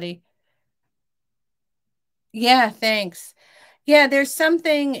quality. Yeah, thanks. Yeah, there's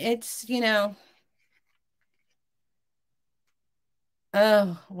something, it's, you know.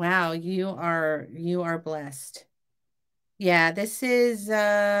 Oh, wow, you are blessed. Yeah, this is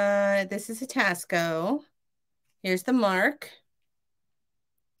a Tasco. Here's the mark.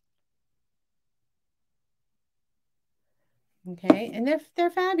 Okay, and they're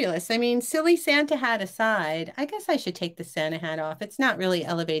fabulous. I mean, silly Santa hat aside, I guess I should take the Santa hat off. It's not really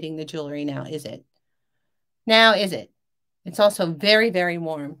elevating the jewelry now, is it? Now, is it? It's also very, very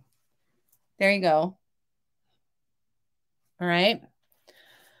warm. There you go. All right.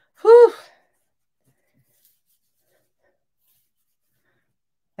 Whew.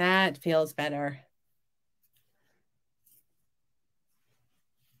 That feels better.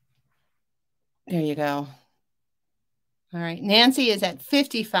 There you go. All right. Nancy is at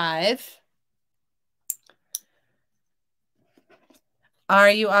 55. Are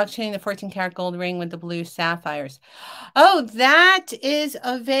you auctioning the 14-karat gold ring with the blue sapphires? Oh, that is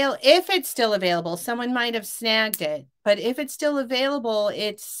available. If it's still available, someone might have snagged it. But if it's still available,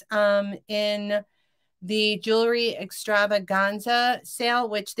 it's in the Jewelry Extravaganza sale,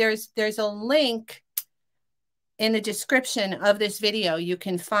 which there's a link in the description of this video. You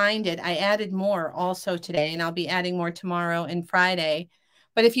can find it. I added more also today, and I'll be adding more tomorrow and Friday.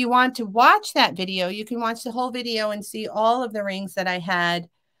 But if you want to watch that video, you can watch the whole video and see all of the rings that I had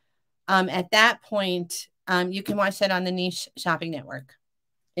at that point. You can watch that on the Niche Shopping Network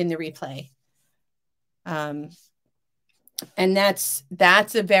in the replay. And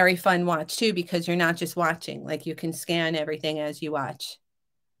that's a very fun watch too, because you're not just watching, like you can scan everything as you watch.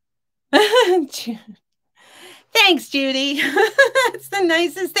 Thanks, Judy. That's the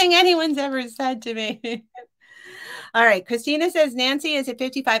nicest thing anyone's ever said to me. All right. Christina says Nancy is at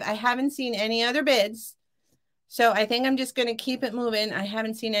 55. I haven't seen any other bids. So I think I'm just going to keep it moving. I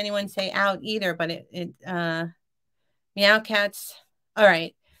haven't seen anyone say out either, but Meowcats. All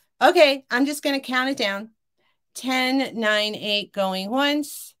right. Okay. I'm just going to count it down. 10, 9, 8 going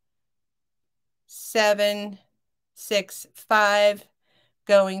once. 7, 6, 5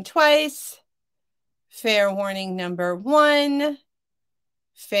 going twice. Fair warning number 1.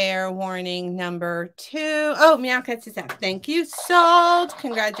 Fair warning number 2. Oh, Meowcats is out. Thank you, Salt.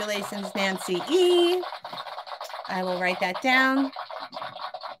 Congratulations, Nancy E. I will write that down.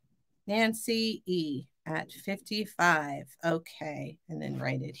 Nancy E at 55. Okay. And then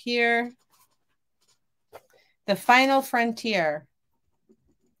write it here. The Final Frontier.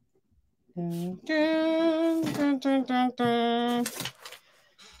 Dun, dun, dun, dun, dun, dun.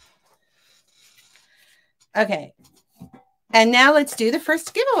 Okay. And now let's do the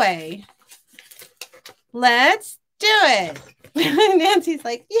first giveaway. Let's do it. Nancy's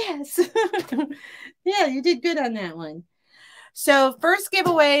like, yes. Yeah, you did good on that one. So first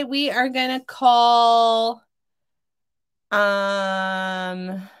giveaway, we are going to call,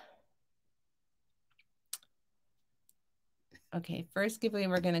 okay, first giveaway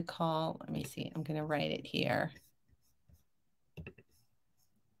we're going to call, let me see, I'm going to write it here.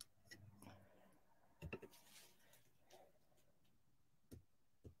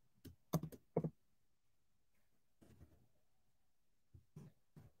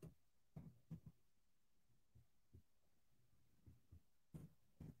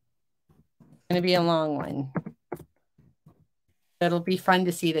 Going to be a long one. It'll be fun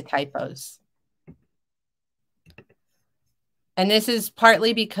to see the typos. And this is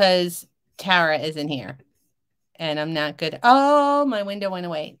partly because Tara isn't here and I'm not good. Oh, my window went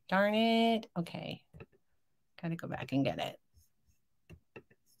away. Darn it. Okay. Got to go back and get it.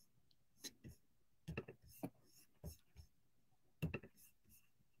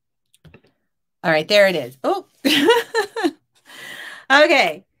 All right, there it is. Oh,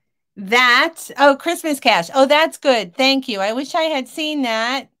 okay. Oh, Christmas cash. Oh, that's good. Thank you. I wish I had seen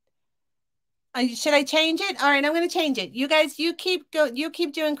that. Should I change it? All right, I'm going to change it. You guys, you keep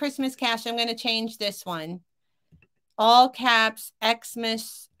doing Christmas cash. I'm going to change this one. All caps,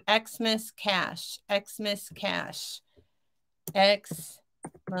 Xmas cash, Xmas cash,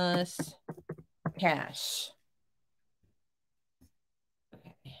 Xmas cash.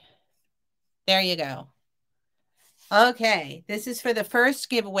 Okay. There you go. Okay, this is for the first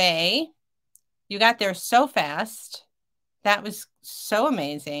giveaway. You got there so fast. That was so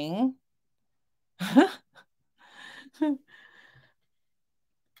amazing. All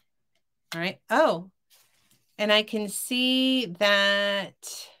right. Oh, and I can see that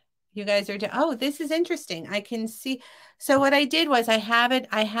you guys are doing, oh, this is interesting. I can see. So what I did was I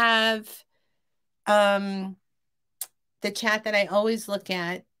have the chat that I always look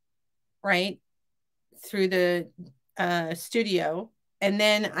at, right, through the studio. And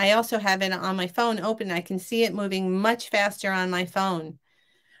then I also have it on my phone open. I can see it moving much faster on my phone.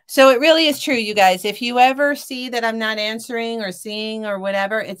 So it really is true, you guys. If you ever see that I'm not answering or seeing or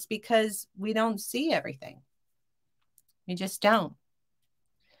whatever, it's because we don't see everything. We just don't.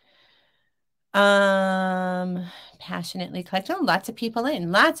 Passionately collect. Oh, lots of people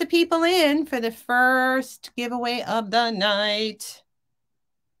in. Lots of people in for the first giveaway of the night.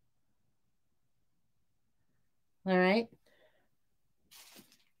 All right.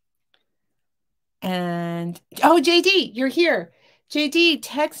 And, oh, JD, you're here. JD,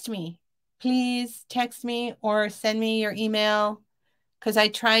 text me. Please text me or send me your email because I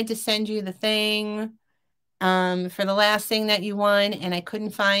tried to send you the thing for the last thing that you won and I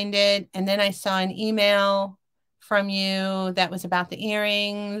couldn't find it. And then I saw an email from you that was about the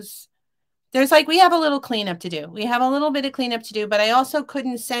earrings. We have a little cleanup to do. We have a little bit of cleanup to do, but I also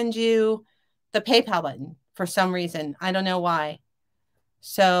couldn't send you the PayPal button for some reason. I don't know why.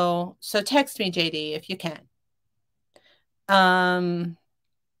 So text me, JD, if you can. And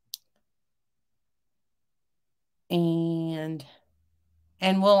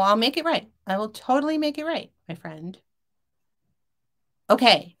I'll make it right. I will totally make it right, my friend.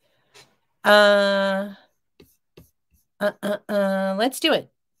 Okay. Let's do it.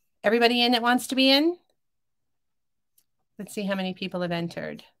 Everybody in that wants to be in? Let's see how many people have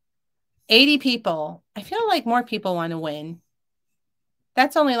entered. 80 people. I feel like more people want to win.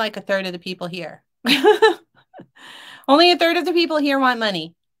 That's only like a third of the people here. Only a third of the people here want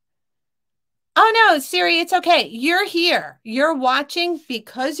money. Oh no, Siri, it's okay. You're here. You're watching.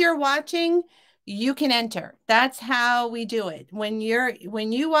 Because you're watching, you can enter. That's how we do it. When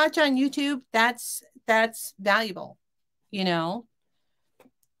you watch on YouTube, that's valuable, you know?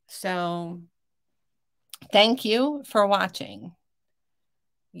 So thank you for watching.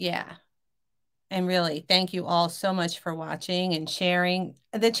 Yeah. And really, thank you all so much for watching and sharing.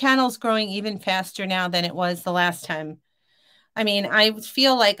 The channel's growing even faster now than it was the last time. I mean, I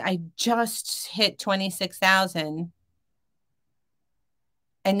feel like I just hit 26,000.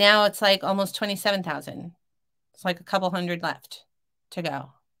 And now it's like almost 27,000. It's like a couple hundred left to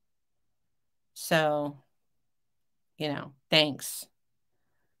go. So, thanks.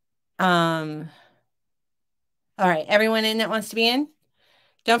 All right, everyone in that wants to be in?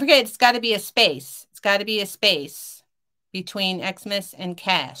 Don't forget, it's got to be a space. It's got to be a space between Xmas and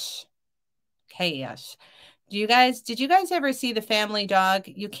cash. Chaos. Did you guys ever see The Family Dog?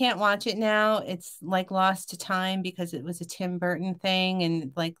 You can't watch it now. It's like lost to time because it was a Tim Burton thing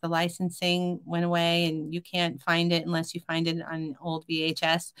and like the licensing went away and you can't find it unless you find it on old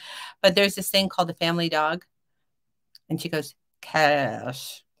VHS. But there's this thing called The Family Dog. And she goes,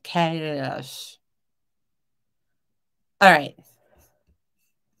 cash, cash. All right.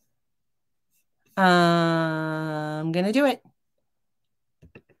 I'm going to do it.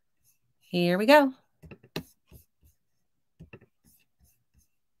 Here we go.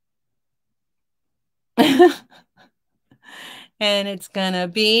 And it's going to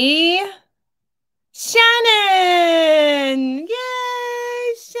be Shannon. Yay,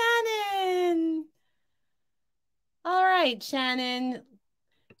 Shannon. All right, Shannon.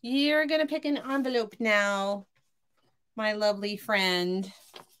 You're going to pick an envelope now, my lovely friend.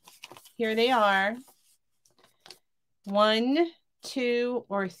 Here they are. 1, 2,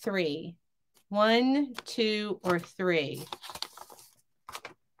 or 3. 1, 2, or 3.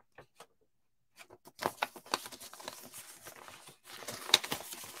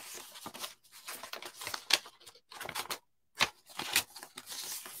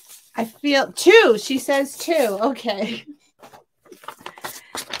 I feel 2. She says 2. Okay.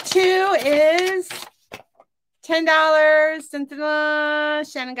 2 is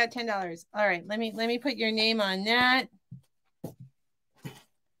 $10. Shannon got $10. All right, let me put your name on that.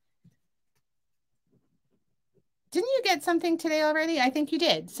 Didn't you get something today already? I think you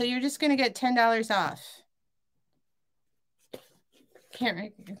did. So you're just going to get $10 off. Can't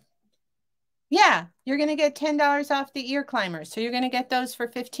write. Yeah, you're going to get $10 off the ear climbers. So you're going to get those for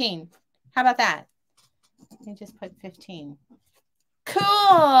 15. How about that? Let me just put 15.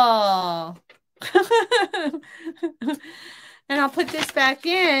 Cool. And I'll put this back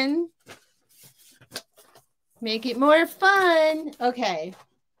in. Make it more fun. Okay.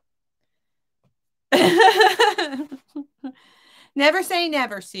 Never say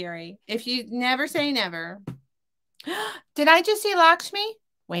never, Siri. If you never say never. Did I just see Lakshmi?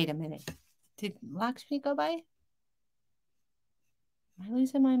 Wait a minute. Did Lakshmi go by? Am I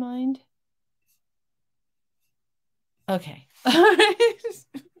losing my mind? Okay.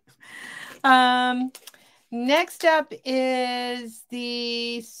 Next up is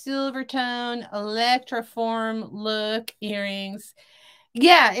the Silvertone Electroform look earrings.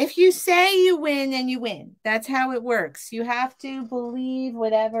 Yeah, if you say you win, then you win. That's how it works. You have to believe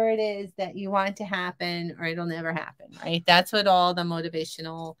whatever it is that you want to happen, or it'll never happen, right? That's what all the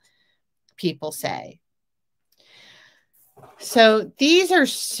motivational people say. So these are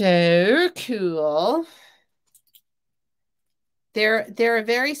so cool. They're a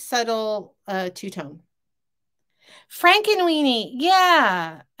very subtle two-tone. Frankenweenie.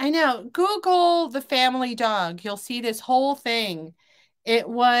 Yeah, I know. Google the family dog. You'll see this whole thing. It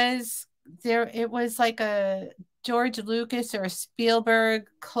was there. It was like a George Lucas or a Spielberg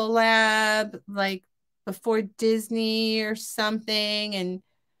collab, like before Disney or something. And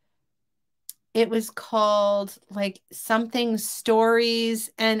it was called like something stories.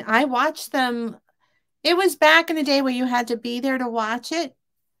 And I watched them. It was back in the day where you had to be there to watch it.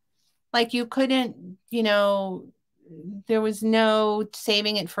 Like you couldn't, you know, there was no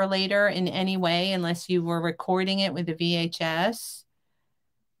saving it for later in any way unless you were recording it with a VHS.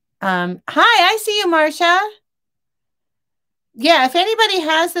 Hi, I see you, Marcia. Yeah, if anybody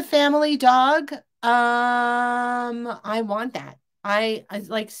has the family dog, I want that. I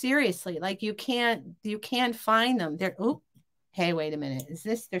like seriously, like you can't find them. They're oh, hey, wait a minute.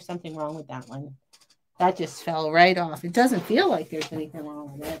 There's something wrong with that one? That just fell right off. It doesn't feel like there's anything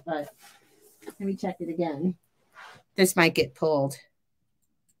wrong with it, but let me check it again. This might get pulled.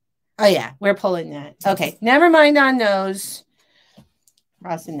 Oh, yeah, we're pulling that. Okay, never mind on those.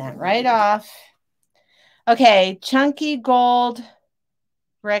 Crossing that right off. Okay, chunky gold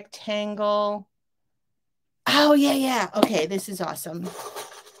rectangle. Oh, yeah, yeah. Okay, this is awesome.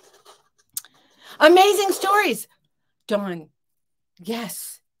 Amazing stories. Dawn.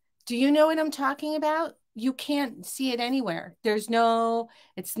 Yes. Do you know what I'm talking about? You can't see it anywhere. There's no,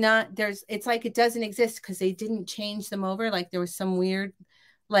 it's not, there's, it's like it doesn't exist because they didn't change them over. Like there was some weird,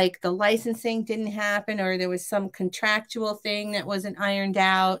 like the licensing didn't happen or there was some contractual thing that wasn't ironed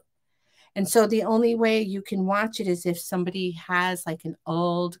out. And so the only way you can watch it is if somebody has like an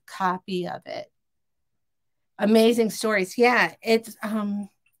old copy of it. Amazing stories. Yeah, it's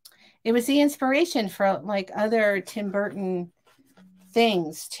it was the inspiration for like other Tim Burton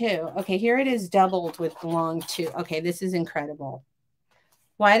things too. Okay, here it is doubled with long too. Okay, this is incredible.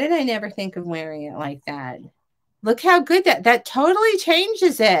 Why did I never think of wearing it like that? Look how good that totally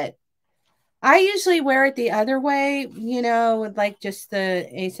changes it. I usually wear it the other way, you know, with like just the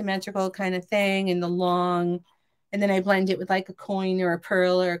asymmetrical kind of thing and the long, and then I blend it with like a coin or a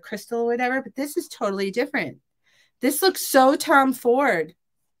pearl or a crystal or whatever. But this is totally different. This looks so Tom Ford.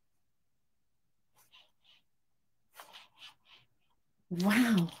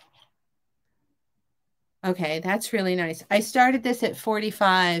 Wow. Okay, that's really nice. I started this at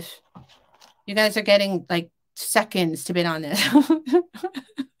 45. You guys are getting like seconds to bid on this.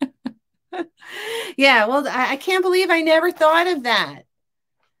 Yeah, well, I can't believe I never thought of that.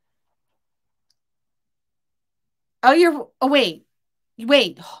 Oh, wait,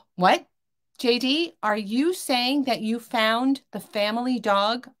 what? JD, are you saying that you found the family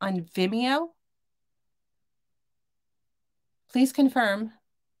dog on Vimeo? Please confirm.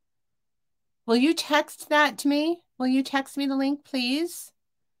 Will you text that to me? Will you text me the link, please?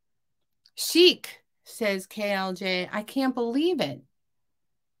 Chic, says KLJ. I can't believe it.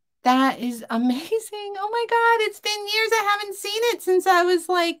 That is amazing. Oh my God, it's been years. I haven't seen it since I was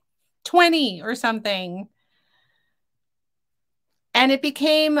like 20 or something. And it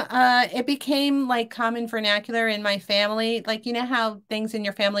became like common vernacular in my family. Like, you know how things in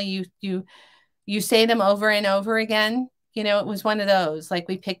your family you say them over and over again? You know, it was one of those. Like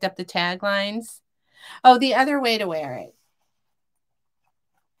we picked up the taglines. Oh, the other way to wear it.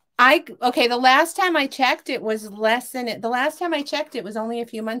 Okay, the last time I checked, it was less than it. The last time I checked, it was only a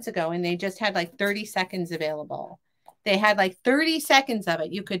few months ago, and they just had like 30 seconds available. They had like 30 seconds of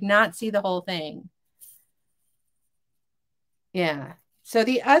it. You could not see the whole thing. Yeah. So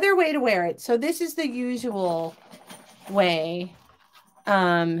the other way to wear it. So this is the usual way.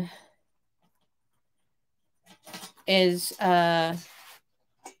 Is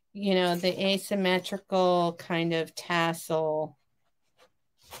you know, the asymmetrical kind of tassel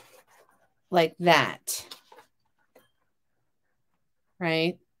like that.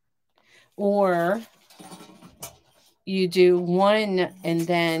 Right? Or you do one and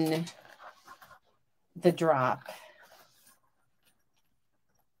then the drop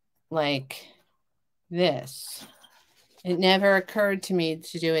like this. It never occurred to me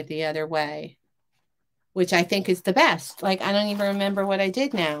to do it the other way, which I think is the best. Like, I don't even remember what I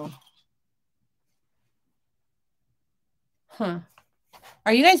did now. Huh.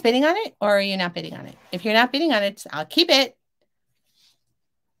 Are you guys bidding on it or are you not bidding on it? If you're not bidding on it, I'll keep it.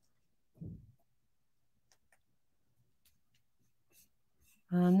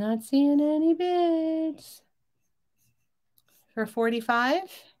 I'm not seeing any bids. For 45?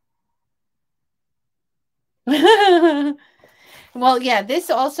 Well, yeah, this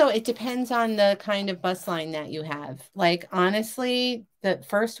also, it depends on the kind of bust line that you have. Like, honestly, the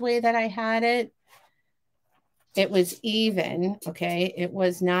first way that I had it, it was even, okay? It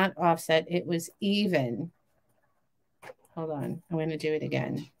was not offset. It was even. Hold on. I'm going to do it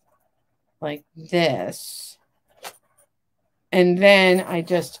again. Like this. And then I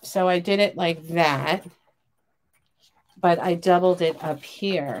did it like that, but I doubled it up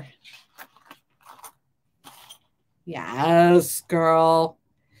here. Yes, girl.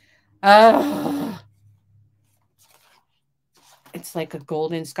 Oh, it's like a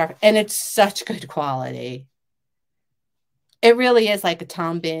golden scarf, and it's such good quality. It really is like a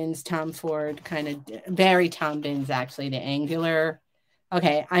Tom Ford kind of, very Tom Binns, actually, the angular.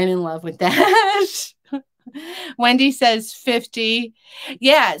 Okay, I'm in love with that. Wendy says 50.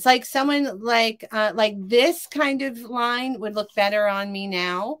 Yeah, it's like someone like this kind of line would look better on me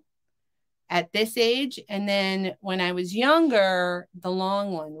now at this age. And then when I was younger, the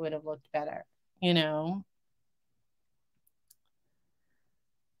long one would have looked better, you know?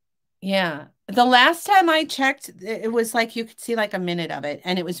 Yeah. The last time I checked, it was like you could see like a minute of it,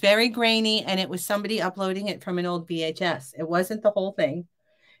 and it was very grainy, and it was somebody uploading it from an old VHS. It wasn't the whole thing.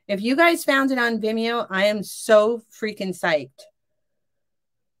 If you guys found it on Vimeo, I am so freaking psyched.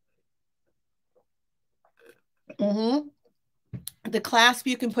 The clasp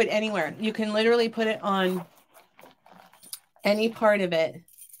you can put anywhere. You can literally put it on any part of it.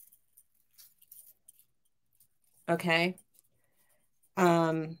 Okay.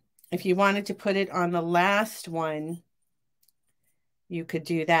 If you wanted to put it on the last one, you could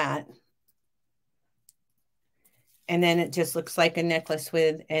do that. And then it just looks like a necklace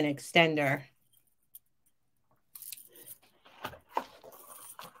with an extender.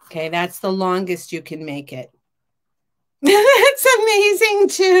 Okay, that's the longest you can make it. That's amazing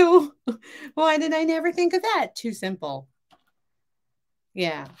too. Why did I never think of that? Too simple.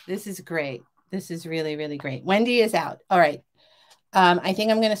 Yeah, this is great. This is really, really great. Wendy is out. All right. I think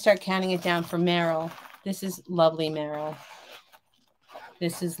I'm going to start counting it down for Meryl. This is lovely, Meryl.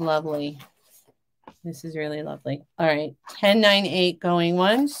 This is lovely. This is really lovely. All right. 10, 9, 8 going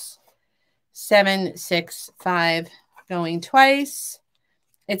once. 7, 6, 5 going twice.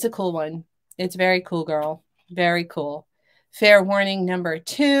 It's a cool one. It's very cool, girl. Very cool. Fair warning number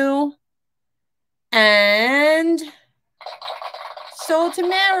 2. And sold to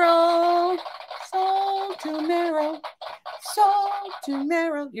Meryl. Sold to Meryl. Sold to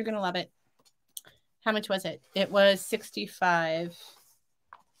Meryl. You're going to love it. How much was it? It was 65.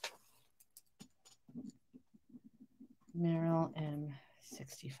 Meryl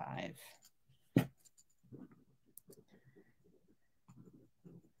M65.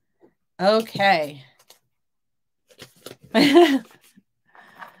 Okay.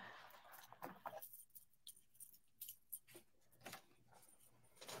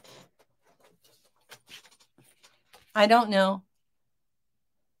 I don't know.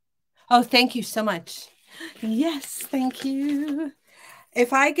 Oh, thank you so much. Yes, thank you.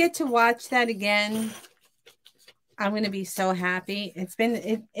 If I get to watch that again, I'm going to be so happy.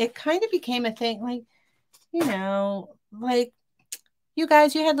 It kind of became a thing, like, you know, like you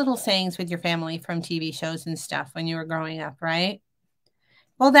guys, you had little sayings with your family from TV shows and stuff when you were growing up, right?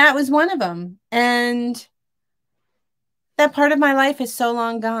 Well, that was one of them. And that part of my life is so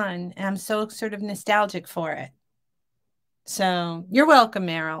long gone. And I'm so sort of nostalgic for it. So you're welcome,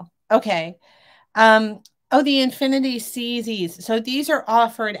 Meryl. Okay. Oh, the Infinity CZs. So these are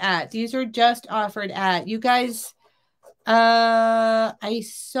offered at, these are just offered at, you guys, I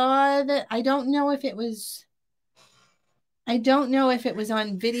saw that, I don't know if it was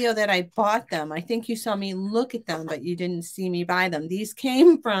on video that I bought them. I think you saw me look at them, but you didn't see me buy them. These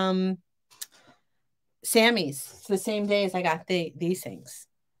came from Sammy's. It's the same day as I got these things.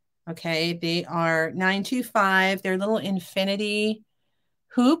 Okay. They are 925. They're little infinity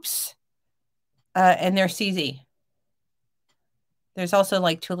hoops, and they're CZ. There's also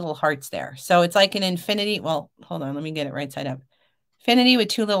like two little hearts there. So it's like an infinity. Well, hold on. Let me get it right side up. Infinity with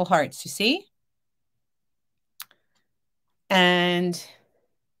two little hearts. You see? And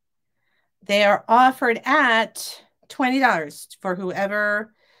they are offered at $20 for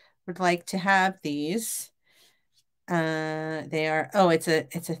whoever would like to have these. They are, oh, it's a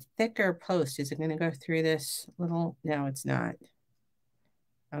thicker post. Is it going to go through this little? No, it's not.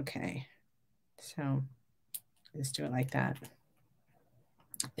 Okay. So just do it like that.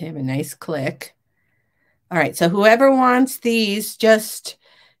 They have a nice click. All right. So whoever wants these, just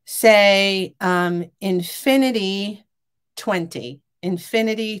say infinity 20.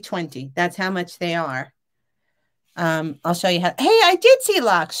 Infinity 20. That's how much they are. I'll show you how. Hey, I did see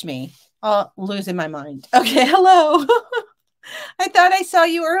Lakshmi. Oh, losing my mind. Okay, hello. I thought I saw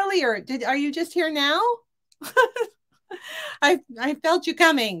you earlier. Are you just here now? I felt you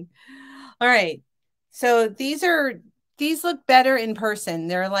coming. All right. So these look better in person.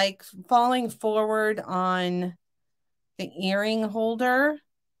 They're like falling forward on the earring holder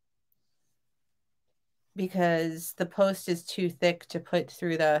because the post is too thick to put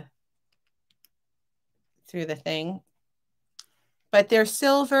through the thing. But they're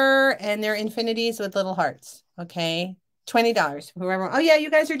silver and they're infinities with little hearts. Okay. $20. Whoever. Oh, yeah,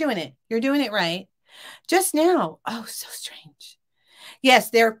 you guys are doing it. You're doing it right. Just now. Oh, so strange. Yes,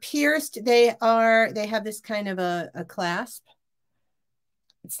 they're pierced. They have this kind of a clasp.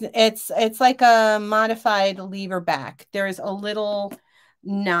 It's like a modified lever back. There's a little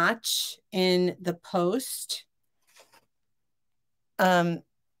notch in the post.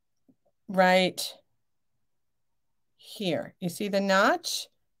 Right here. You see the notch?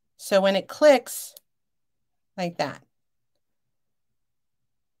 So when it clicks like that,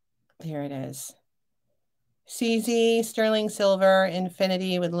 there it is. CZ, sterling silver,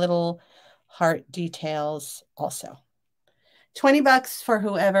 infinity with little heart details also. $20 for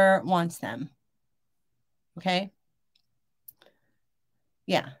whoever wants them. Okay.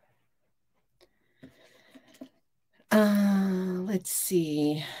 Yeah. Let's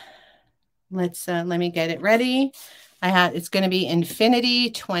see. Let me get it ready. It's going to be infinity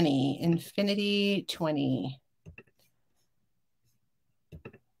 20. Infinity 20.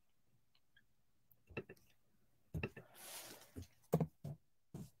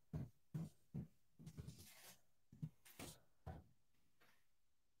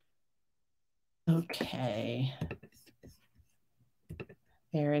 Okay.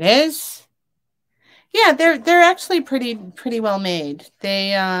 There it is. Yeah, they're actually pretty well made.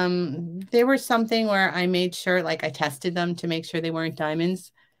 They were something where I made sure, like I tested them to make sure they weren't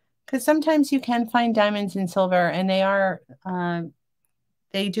diamonds, because sometimes you can find diamonds in silver and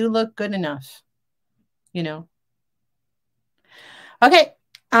they do look good enough, you know. Okay,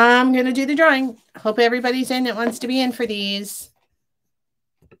 I'm gonna do the drawing. Hope everybody's in that wants to be in for these.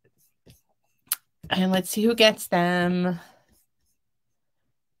 And let's see who gets them.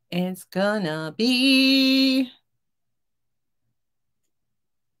 It's gonna be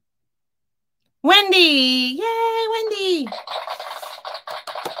Wendy. Yay, Wendy.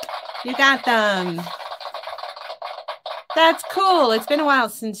 You got them. That's cool. It's been a while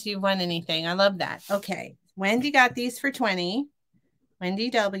since you've won anything. I love that. Okay. Wendy got these for 20. Wendy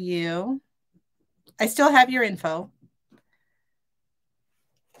W. I still have your info.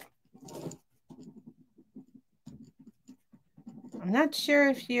 I'm not sure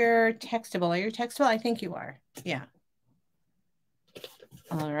if you're textable. Are you textable? I think you are. Yeah.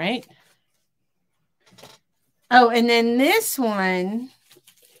 All right. Oh, and then this one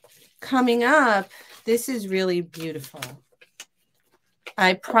coming up, this is really beautiful.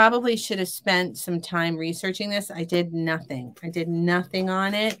 I probably should have spent some time researching this. I did nothing. I did nothing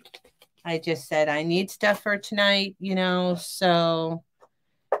on it. I just said, I need stuff for tonight, you know, so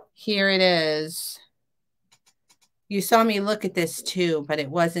here it is. You saw me look at this too, but it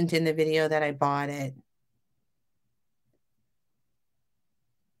wasn't in the video that I bought it.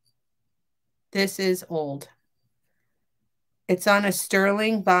 This is old. It's on a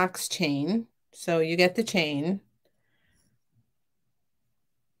sterling box chain. So you get the chain.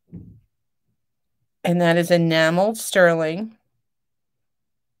 And that is enameled sterling.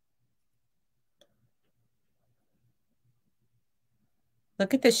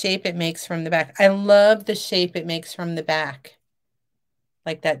 Look at the shape it makes from the back. I love the shape it makes from the back.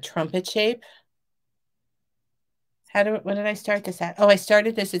 Like that trumpet shape. What did I start this at? Oh, I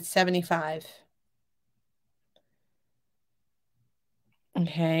started this at 75.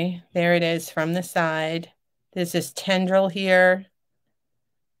 Okay, there it is from the side. There's this tendril here.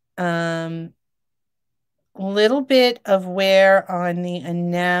 A little bit of wear on the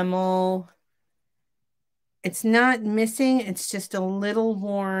enamel. It's not missing. It's just a little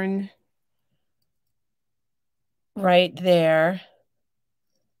worn right there.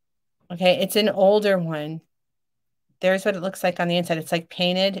 Okay, it's an older one. There's what it looks like on the inside. It's like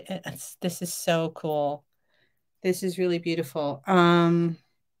painted. This is so cool. This is really beautiful. The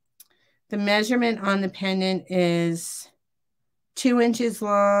measurement on the pendant is 2 inches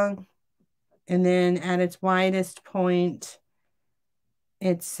long. And then at its widest point,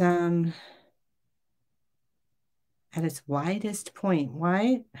 it's at its widest point.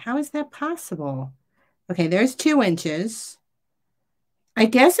 Why? How is that possible? Okay, there's 2 inches. I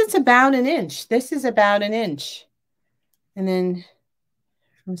guess it's about an inch. This is about an inch. And then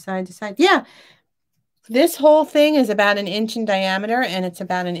from side to side. Yeah. This whole thing is about an inch in diameter and it's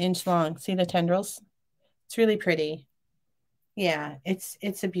about an inch long. See the tendrils? It's really pretty. Yeah,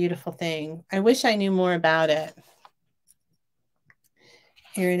 it's a beautiful thing. I wish I knew more about it.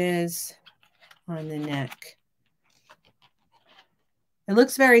 Here it is on the neck. It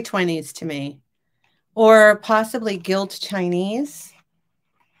looks very 20s to me. Or possibly gilt Chinese.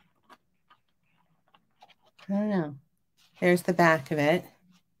 I don't know. There's the back of it.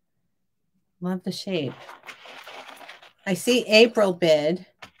 Love the shape. I see April bid.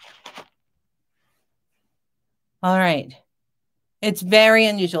 All right. It's very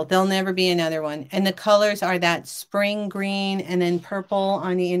unusual. There'll never be another one. And the colors are that spring green and then purple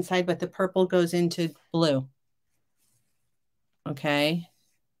on the inside, but the purple goes into blue. Okay.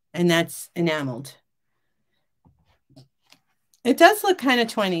 And that's enameled. It does look kind of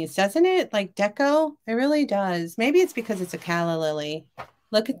 20s, doesn't it? Like deco? It really does. Maybe it's because it's a calla lily.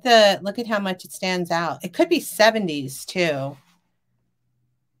 Look at how much it stands out. It could be 70s too.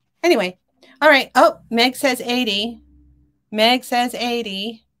 Anyway. All right. Oh, Meg says 80. Meg says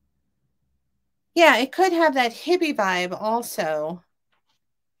 80. Yeah, it could have that hippie vibe also.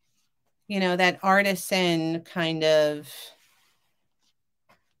 You know, that artisan kind of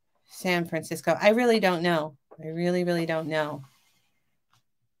San Francisco. I really don't know. I really, really don't know.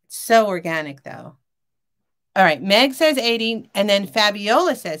 It's so organic though. All right. Meg says 80 and then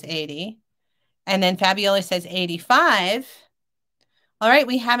Fabiola says 80 and then Fabiola says 85. All right.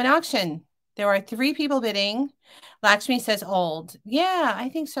 We have an auction. There are 3 people bidding. Lakshmi says old. Yeah, I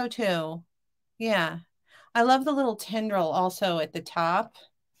think so too. Yeah. I love the little tendril also at the top.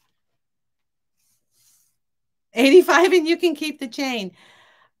 85 and you can keep the chain.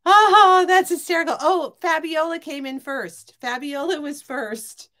 Oh, that's hysterical. Oh, Fabiola came in first. Fabiola was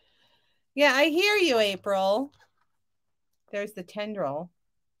first. Yeah, I hear you, April. There's the tendril.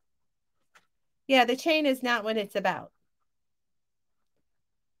 Yeah, the chain is not what it's about.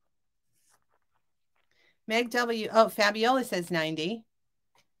 Meg W. Oh, Fabiola says 90.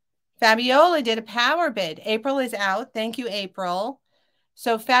 Fabiola did a power bid. April is out. Thank you, April.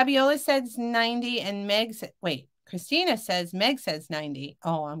 So Fabiola says 90 and Meg wait, Christina says Meg says 90.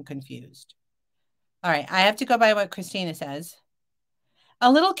 Oh, I'm confused. All right, I have to go by what Christina says.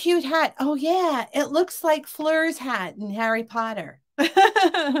 A little cute hat. Oh, yeah. It looks like Fleur's hat in Harry Potter.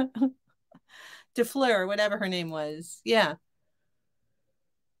 De Fleur, whatever her name was. Yeah.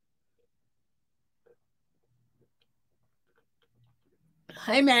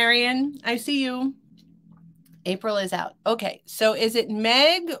 Hi, Marion. I see you. April is out. Okay. So is it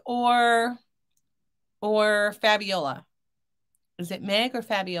Meg or Fabiola? Is it Meg or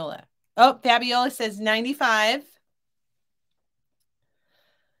Fabiola? Oh, Fabiola says 95.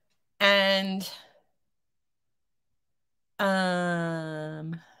 And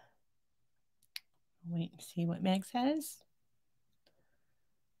wait and see what Meg says.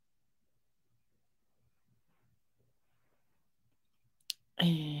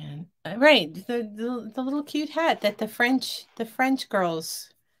 And right, the little cute hat that the French girls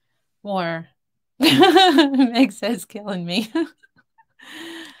wore. Meg says killing me.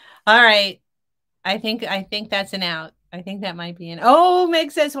 All right. I think that's an out. I think that might be an. Oh,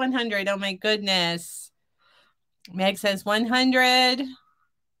 Meg says 100. Oh my goodness. Meg says 100.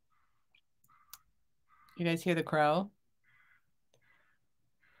 You guys hear the crow?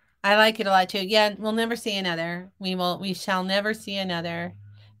 I like it a lot too. Yeah, we'll never see another. We shall never see another.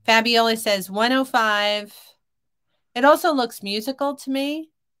 Fabiola says 105. It also looks musical to me,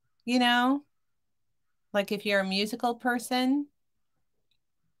 you know? Like if you're a musical person.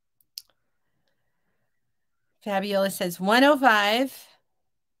 Fabiola says 105.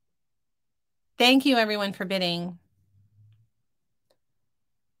 Thank you everyone for bidding.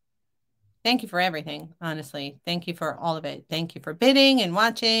 Thank you for everything, honestly. Thank you for all of it. Thank you for bidding and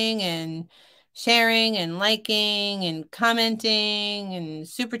watching and sharing and liking and commenting and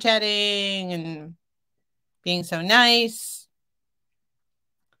super chatting and being so nice.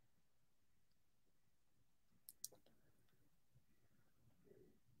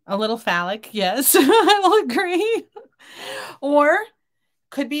 A little phallic, yes, I will agree. Or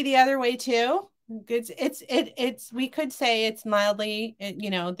could be the other way too. It's we could say it's mildly, you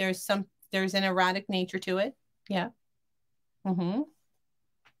know, there's an erotic nature to it. Yeah. Mm-hmm.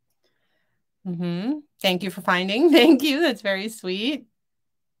 Mm-hmm. Thank you for finding. Thank you. That's very sweet.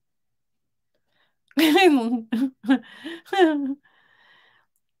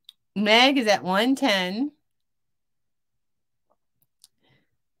 Meg is at 110.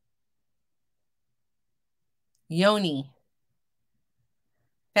 Yoni.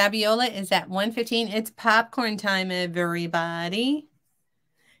 Fabiola is at 115. It's popcorn time, everybody.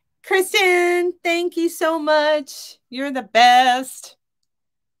 Kristen, thank you so much. You're the best.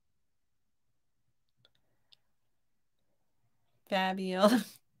 Fabiola.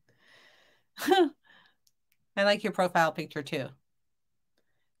 I like your profile picture too.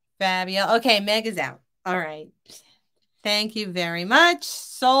 Fabiola. Okay, Meg is out. All right. Thank you very much.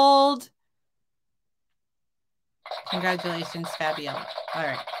 Sold. Congratulations, Fabiola. All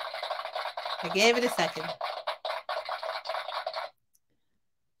right. I gave it a second.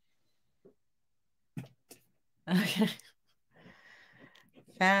 Okay.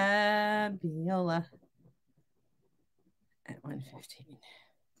 Fabiola at 115.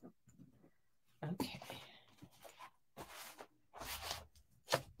 Okay.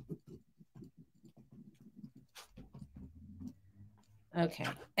 Okay.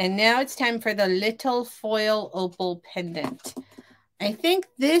 And now it's time for the little foil opal pendant. I think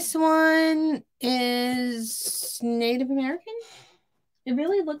this one is Native American. It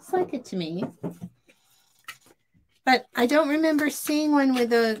really looks like it to me. But I don't remember seeing one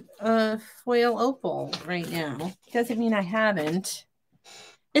with a foil opal right now. Doesn't mean I haven't.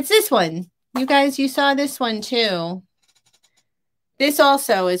 It's this one. You guys, you saw this one too. This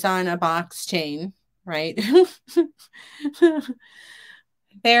also is on a box chain, right?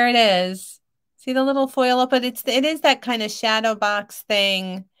 There it is. See the little foil up, but it is that kind of shadow box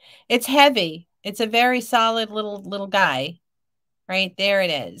thing. It's heavy. It's a very solid little guy. Right there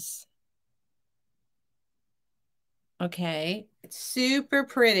it is. Okay. It's super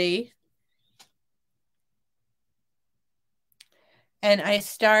pretty. And I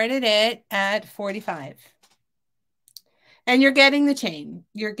started it at 45. And you're getting the chain.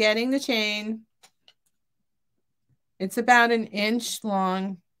 You're getting the chain. It's about an inch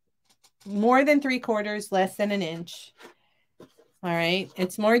long, more than 3/4, less than an inch. All right.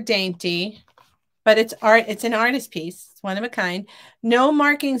 It's more dainty, but it's art. It's an artist piece. It's one of a kind. No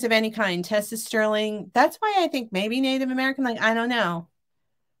markings of any kind. Texas sterling. That's why I think maybe Native American. Like, I don't know.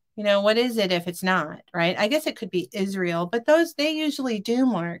 You know, what is it if it's not, right? I guess it could be Israel, but they usually do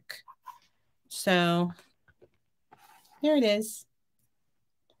mark. So here it is.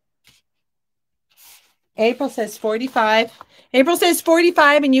 April says 45. April says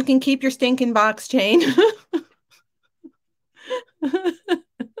 45, and you can keep your stinking box chain.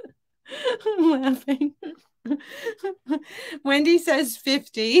 I'm laughing. Wendy says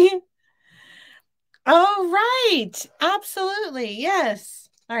 50. Oh, right. Absolutely. Yes.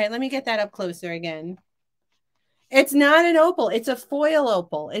 All right. Let me get that up closer again. It's not an opal. It's a foil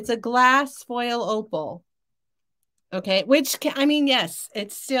opal. It's a glass foil opal. Okay. Which, I mean, yes,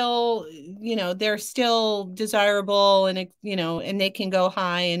 it's still, you know, they're still desirable and, you know, and they can go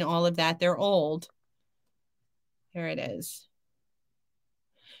high and all of that. They're old. Here it is.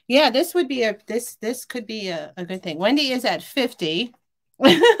 Yeah, this would be this could be a good thing. Wendy is at 50.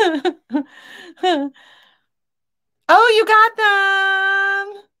 Oh, you got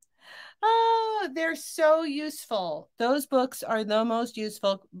them. Oh, they're so useful. Those books are the most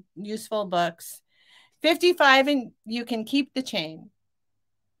useful books. 55 and you can keep the chain,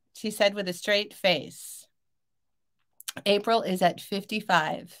 she said with a straight face. April is at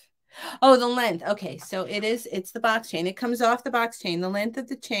 55. Oh, the length. Okay, so it's the box chain. It comes off the box chain. The length of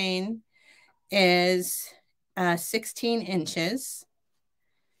the chain is 16 inches.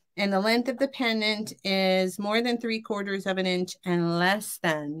 And the length of the pendant is more than 3/4 of an inch and less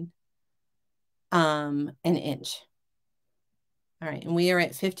than an inch. All right, and we are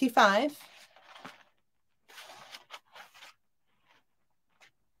at 55.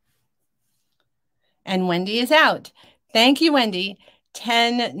 And Wendy is out. Thank you, Wendy.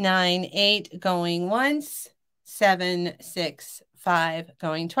 10, 9, 8 going once, 7, 6, 5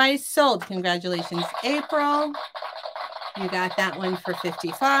 going twice. Sold. Congratulations, April. You got that one for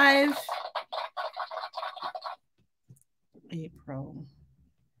 55. April,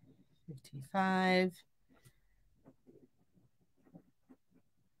 55.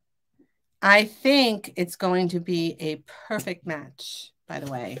 I think it's going to be a perfect match, by the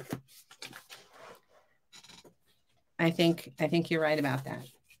way. I think you're right about that.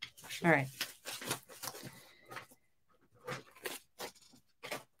 All right.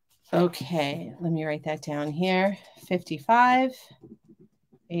 Okay, let me write that down here. 55,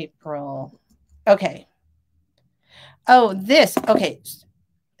 April. Okay. Oh, this. Okay.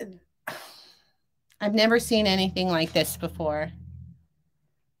 I've never seen anything like this before.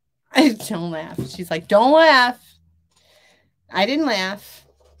 Don't laugh. She's like, don't laugh. I didn't laugh.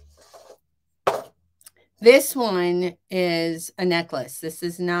 This one is a necklace. This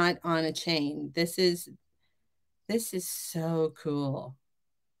is not on a chain. This is so cool.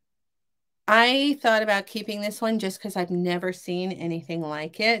 I thought about keeping this one just because I've never seen anything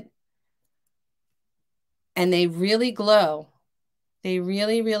like it. And they really glow. They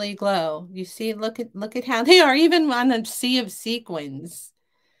really, really glow. You see, look at how they are even on a sea of sequins.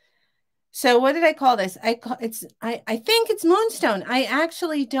 So what did I call this? I think it's Moonstone. I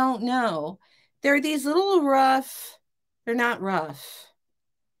actually don't know. They're these little rough, they're not rough.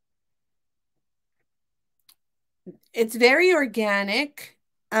 It's very organic.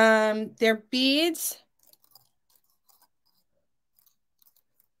 They're beads.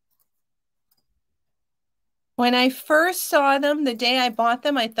 When I first saw them, the day I bought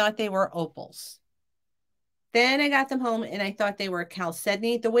them, I thought they were opals. Then I got them home and I thought they were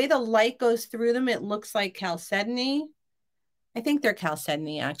chalcedony. The way the light goes through them, it looks like chalcedony. I think they're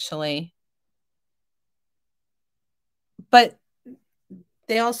chalcedony, actually. But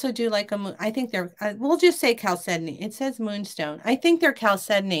they also do like a, I think they're, we'll just say chalcedony. It says Moonstone. I think they're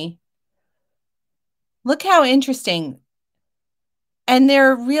chalcedony. Look how interesting. And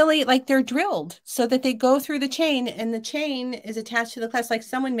they're really like they're drilled so that they go through the chain and the chain is attached to the clasp. Like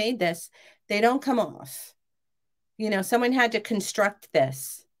someone made this. They don't come off. You know, someone had to construct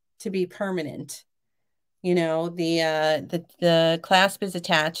this to be permanent. You know, the clasp is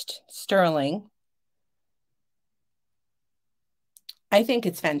attached, sterling. I think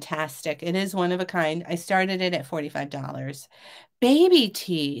it's fantastic. It is one of a kind. I started it at $45. Baby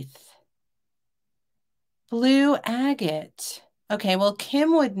teeth. Blue agate. Okay, well,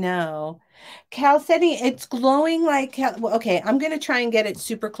 Kim would know. Chalcedony, it's glowing like, well, okay, I'm going to try and get it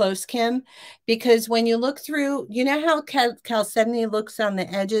super close, Kim, because when you look through, you know how chalcedony looks on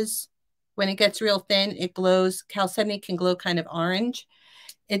the edges? When it gets real thin, it glows. Chalcedony can glow kind of orange.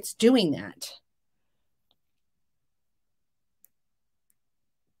 It's doing that.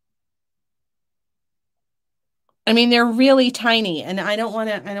 I mean, they're really tiny, and I don't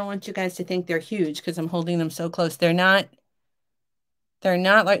want you guys to think they're huge because I'm holding them so close. They're not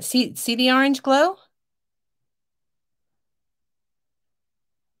like, see the orange glow?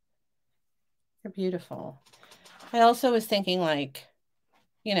 They're beautiful. I also was thinking like,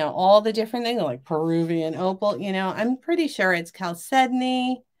 you know, all the different things like Peruvian opal, you know, I'm pretty sure it's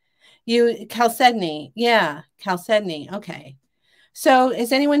chalcedony. Chalcedony. Yeah, chalcedony. Okay. So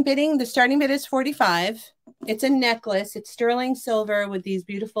is anyone bidding? The starting bid is 45. It's a necklace. It's sterling silver with these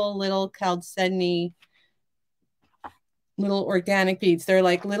beautiful little chalcedony, little organic beads. They're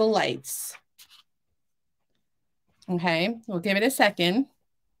like little lights. Okay, we'll give it a second.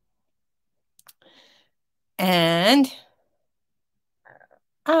 And,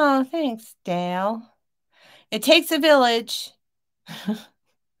 oh, thanks, Dale. It takes a village.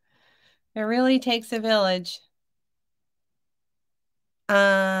 It really takes a village.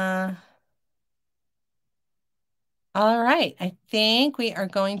 All right. I think we are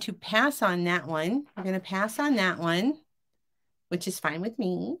going to pass on that one. We're going to pass on that one, which is fine with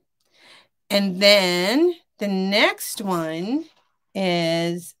me. And then the next one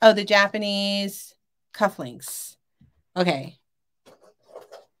is, oh, the Japanese cufflinks. Okay.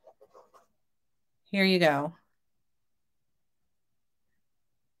 Here you go.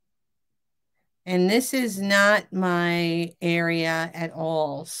 And this is not my area at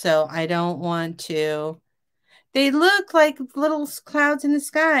all, so I don't want to. They look like little clouds in the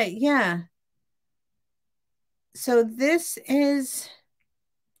sky. Yeah. So this is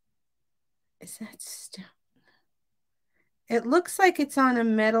that stone? It looks like it's on a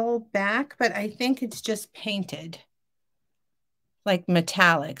metal back, but I think it's just painted like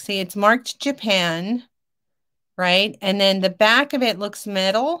metallic. See, it's marked Japan, right? And then the back of it looks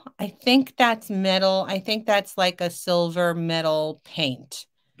metal. I think that's metal. I think that's like a silver metal paint.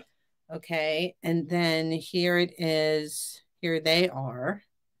 Okay. And then here it is. Here they are.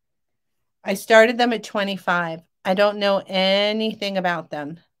 I started them at 25. I don't know anything about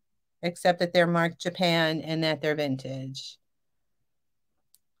them except that they're marked Japan and that they're vintage.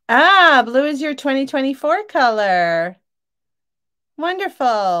 Ah, blue is your 2024 color.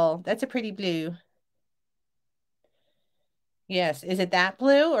 Wonderful. That's a pretty blue. Yes. Is it that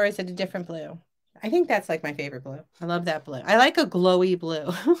blue or is it a different blue? I think that's like my favorite blue. I love that blue. I like a glowy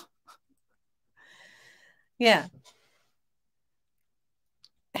blue. Yeah.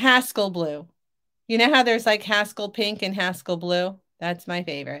 Haskell blue. You know how there's like Haskell pink and Haskell blue? That's my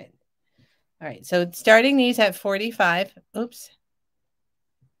favorite. All right. So starting these at 45. Oops.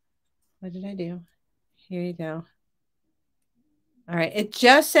 What did I do? Here you go. All right. It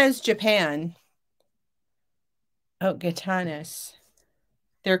just says Japan. Oh, Gitanas.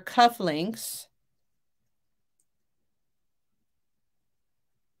 They're cufflinks.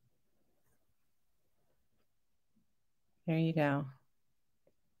 There you go.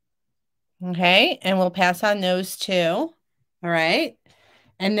 Okay. And we'll pass on those two. All right.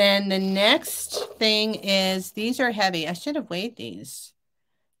 And then the next thing is these are heavy. I should have weighed these.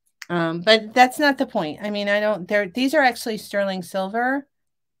 But that's not the point. I mean, these are actually sterling silver.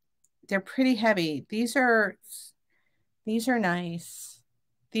 They're pretty heavy. These are nice.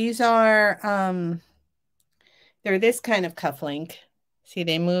 These are, they're this kind of cufflink. See,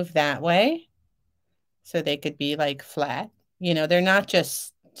 they move that way. So they could be like flat. You know, they're not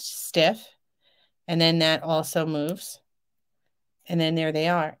just stiff. And then that also moves. And then there they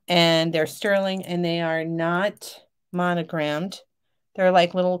are. And they're sterling and they are not monogrammed. They're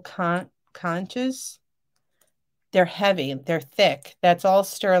like little conches. They're heavy. They're thick. That's all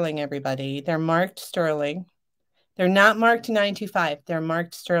sterling, everybody. They're marked sterling. They're not marked 925. They're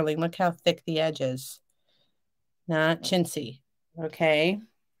marked sterling. Look how thick the edge is. Not chintzy. Okay.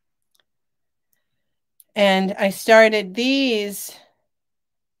 And I started these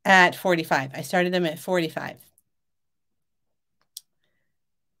at 45. I started them at 45.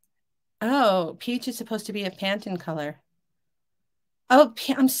 Oh, peach is supposed to be a Pendant color. Oh,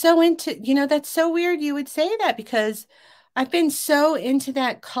 I'm so into, that's so weird you would say that because I've been so into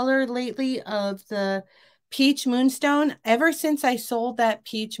that color lately of the peach moonstone. Ever since I sold that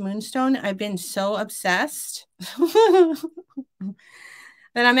peach moonstone, I've been so obsessed that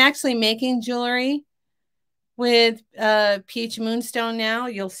I'm actually making jewelry with peach moonstone now.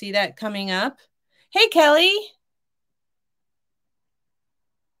 You'll see that coming up. Hey, Kelly.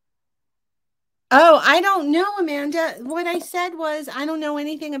 Oh, I don't know, Amanda. What I said was I don't know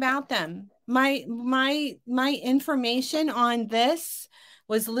anything about them. My information on this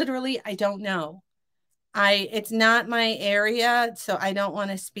was literally I don't know. It's not my area, so I don't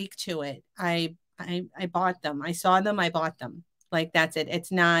want to speak to it. I bought them. I saw them, I bought them. Like that's it.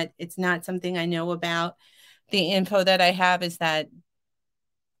 It's not something I know about. The info that I have is that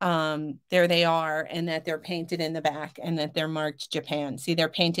there they are and that they're painted in the back and that they're marked Japan. See, they're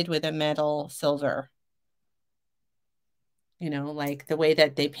painted with a metal silver. Like the way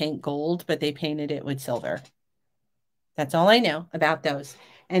that they paint gold, but they painted it with silver. That's all I know about those.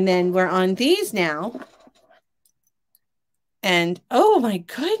 And then we're on these now. And oh my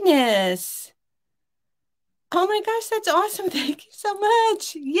goodness. Oh my gosh, that's awesome. Thank you so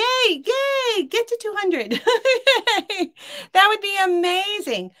much. Yay, yay, get to 200. That would be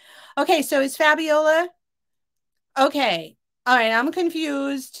amazing. Okay, so is Fabiola? Okay. All right, I'm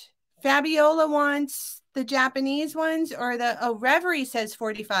confused. Fabiola wants the Japanese ones or Reverie says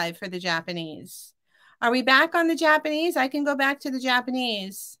 45 for the Japanese. Are we back on the Japanese? I can go back to the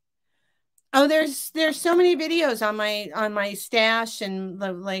Japanese. Oh, there's so many videos on my stash and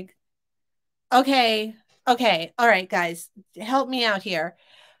like, okay. All right, guys, help me out here.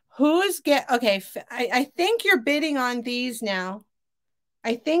 Okay, I think you're bidding on these now.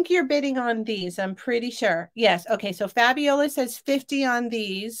 I think you're bidding on these. I'm pretty sure. Yes. Okay. So Fabiola says 50 on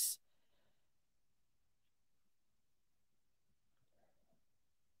these.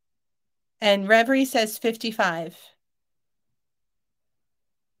 And Reverie says 55.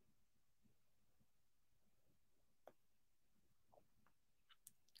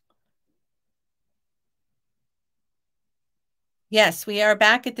 Yes, we are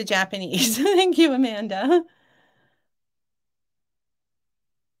back at the Japanese. Thank you, Amanda.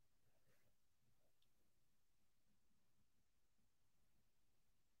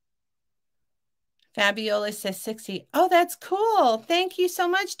 Fabiola says 60. Oh, that's cool. Thank you so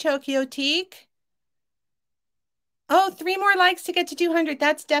much, Tokyo Teak. Oh, 3 more likes to get to 200.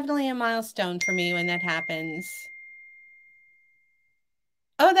 That's definitely a milestone for me when that happens.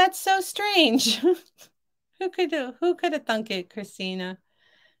 Oh, that's so strange. Who could have thunk it, Christina?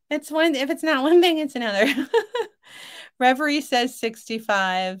 It's one, if it's not one thing, it's another. Reverie says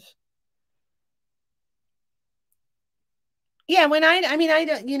 65. Yeah, I mean, I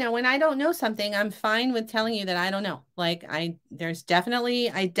don't, when I don't know something, I'm fine with telling you that I don't know. Like I definitely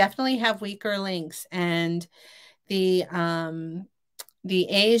have weaker links, and the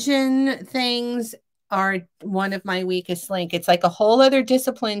Asian things are one of my weakest link. It's like a whole other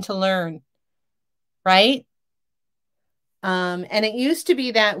discipline to learn, right? And it used to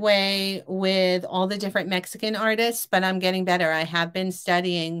be that way with all the different Mexican artists, but I'm getting better. I have been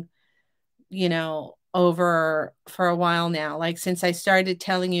studying, over for a while now. Like since I started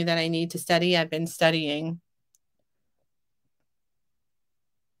telling you that I need to study, I've been studying.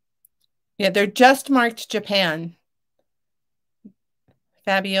 Yeah, they're just marked Japan.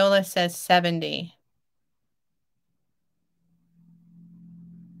 Fabiola says 70.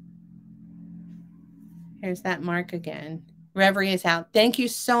 Here's that mark again. Reverie is out. Thank you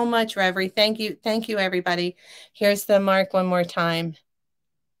so much, Reverie. Thank you. Thank you, everybody. Here's the mark one more time.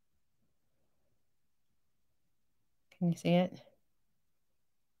 Can you see it?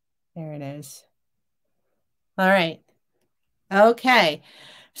 There it is. All right. Okay.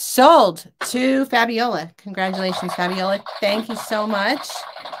 Sold to Fabiola. Congratulations, Fabiola. Thank you so much.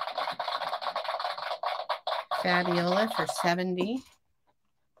 Fabiola for 70.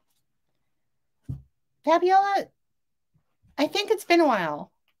 Fabiola, I think it's been a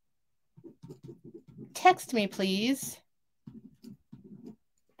while. Text me, please.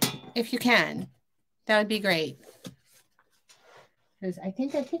 If you can. That would be great. Because I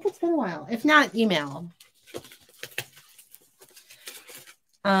think it's been a while. If not, email.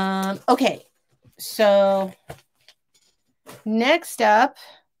 Okay. So next up,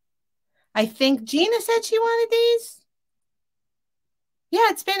 I think Gina said she wanted these. Yeah,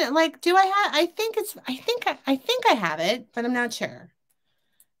 it's been like, do I have, I think I have it, but I'm not sure.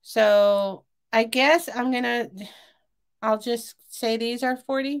 So I guess I'll just say these are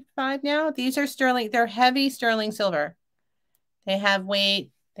 45 now. These are sterling, they're heavy sterling silver. They have weight,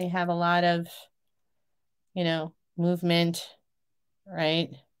 they have a lot of, movement, right?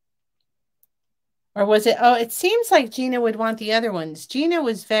 Or was it, oh, it seems like Gina would want the other ones. Gina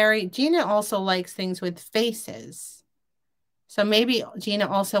also likes things with faces. So maybe Gina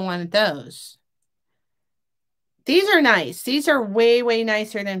also wanted those. These are nice. These are way, way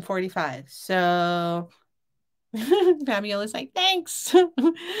nicer than 45. So Fabiola's like, thanks.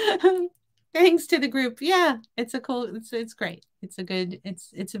 Thanks to the group. Yeah, it's it's great. It's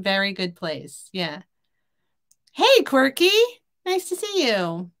a very good place. Yeah. Hey, Quirky. Nice to see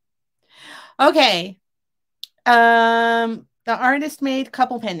you. Okay. The artist made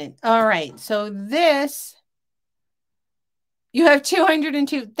couple pendant. All right. So this, you have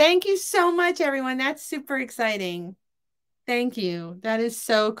 202. Thank you so much, everyone. That's super exciting. Thank you. That is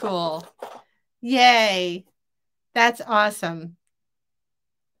so cool. Yay. That's awesome.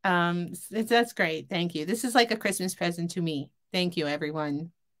 That's great. Thank you. This is like a Christmas present to me. Thank you,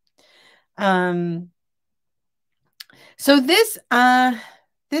 everyone. So this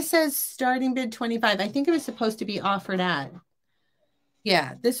says starting bid 25. I think it was supposed to be offered at.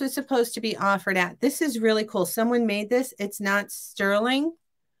 Yeah, this was supposed to be offered at. This is really cool. Someone made this. It's not sterling.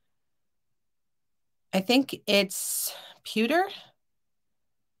 I think it's pewter.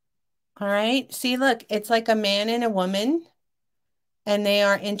 All right. See, look, it's like a man and a woman, and they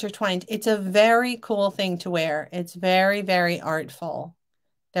are intertwined. It's a very cool thing to wear. It's very, very artful.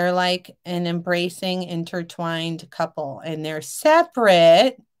 They're like an embracing, intertwined couple, and they're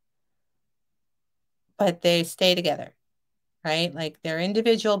separate, but they stay together, right? Like they're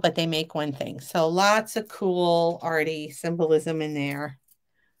individual, but they make one thing. So lots of cool arty symbolism in there.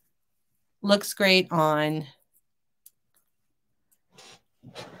 Looks great on.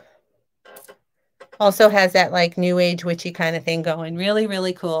 Also has that like new age witchy kind of thing going. Really,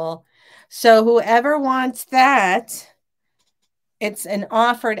 really cool. So whoever wants that, it's an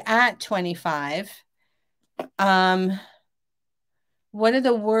offered at 25. What are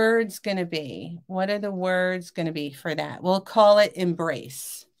the words going to be? What are the words going to be for that? We'll call it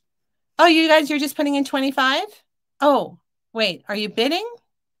embrace. Oh, you guys, you're just putting in 25? Oh, wait, are you bidding?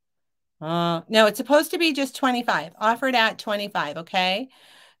 No, it's supposed to be just 25. Offered at 25, okay?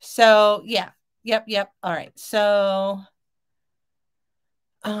 So, yeah. Yep. All right. So,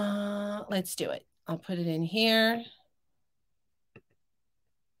 let's do it. I'll put it in here.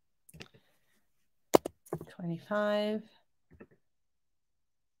 25.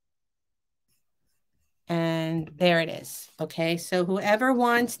 And there it is. Okay, so whoever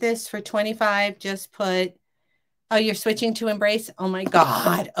wants this for 25, just put, oh, you're switching to embrace? Oh my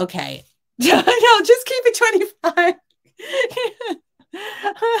God. Okay. No, just keep it 25.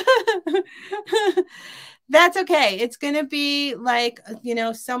 That's okay. It's going to be like, you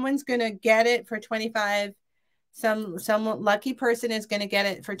know, someone's going to get it for 25. Some lucky person is going to get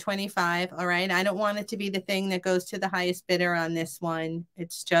it for 25. All right. I don't want it to be the thing that goes to the highest bidder on this one.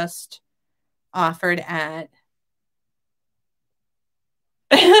 It's just offered at.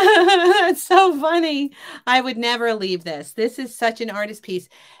 It's so funny. I would never leave this. This is such an artist piece.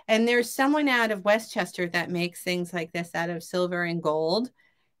 And there's someone out of Westchester that makes things like this out of silver and gold.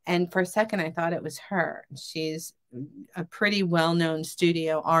 And for a second, I thought it was her. She's a pretty well-known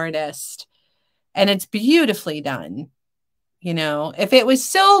studio artist. And it's beautifully done. You know, if it was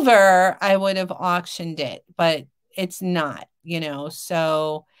silver, I would have auctioned it, but it's not, you know,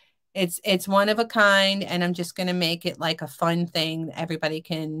 so it's one of a kind, and I'm just going to make it like a fun thing that everybody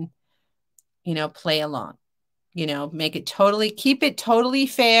can, you know, play along, you know, make it totally, keep it totally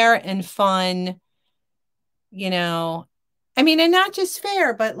fair and fun, you know, I mean, and not just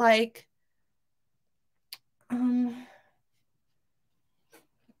fair, but like, I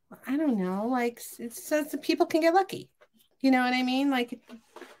don't know, like it's so that people can get lucky. You know what I mean? Like,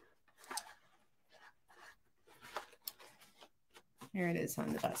 here it is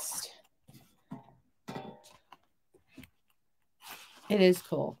on the bust. It is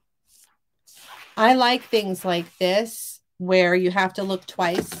cool. I like things like this where you have to look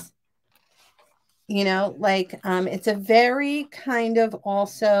twice. You know, like it's a very kind of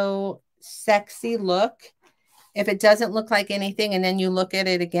also sexy look. If it doesn't look like anything and then you look at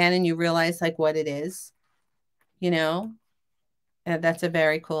it again and you realize like what it is, you know, that's a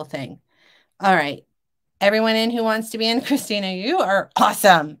very cool thing. All right. Everyone in who wants to be in, Christina, you are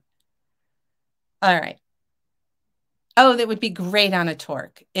awesome. All right. Oh, that would be great on a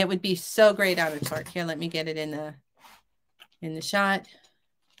torque. It would be so great on a torque. Here, let me get it in the shot.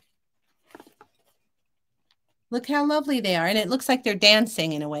 Look how lovely they are. And it looks like they're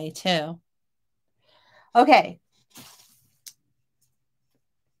dancing in a way too. Okay.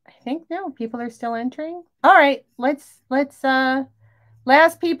 I think no, people are still entering. All right, let's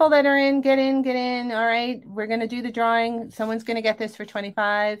last people that are in, get in, get in. All right, we're going to do the drawing. Someone's going to get this for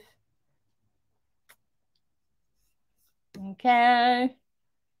 25. Okay.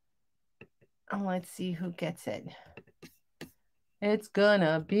 Oh, let's see who gets it. It's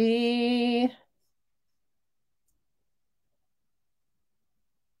gonna be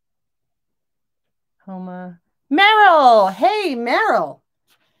Homa. Meryl. Hey, Meryl.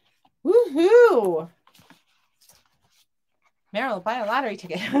 Woohoo. Meryl, buy a lottery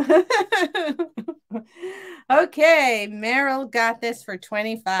ticket. Okay, Meryl got this for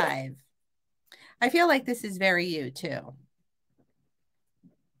 25. I feel like this is very you too.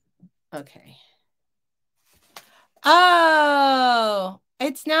 Okay. Oh,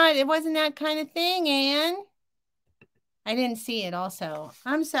 it's not, it wasn't that kind of thing, Anne. I didn't see it also.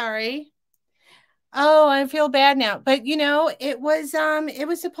 I'm sorry. Oh, I feel bad now. But you know, it was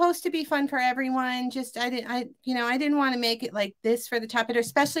supposed to be fun for everyone. Just I didn't want to make it like this for the top hitter,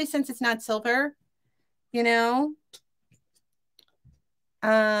 especially since it's not silver, you know.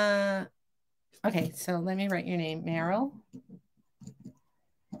 Okay, so let me write your name, Meryl.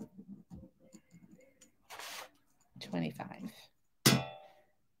 25.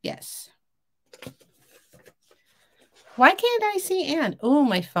 Yes. Why can't I see Anne? Oh,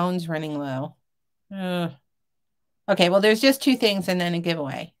 my phone's running low. Okay, well, there's just two things and then a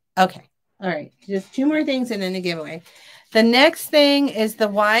giveaway. Okay. All right. Just two more things and then a giveaway. The next thing is the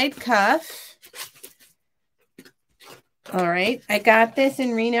wide cuff. All right. I got this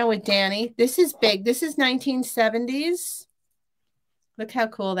in Reno with Danny. This is big. This is 1970s. Look how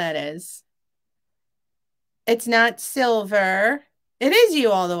cool that is. It's not silver. It is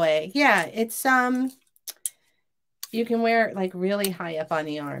you all the way. Yeah, it's you can wear it like really high up on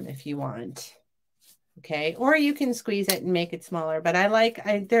the arm if you want. Okay. Or you can squeeze it and make it smaller, but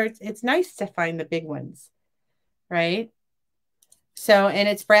it's nice to find the big ones, right? So, and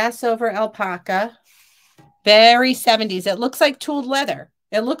it's brass over alpaca, very 70s. It looks like tooled leather.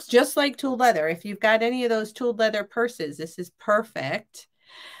 It looks just like tooled leather. If you've got any of those tooled leather purses, this is perfect.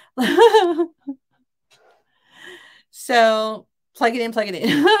 So plug it in, plug it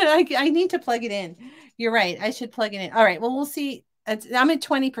in. I need to plug it in. You're right. I should plug it in. All right. Well, we'll see. I'm at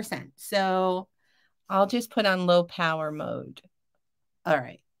 20%. So I'll just put on low power mode. All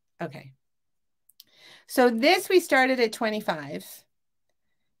right. Okay. So this we started at 25.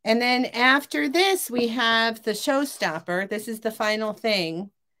 And then after this, we have the showstopper. This is the final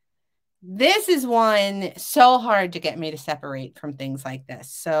thing. This is one so hard to get me to separate from things like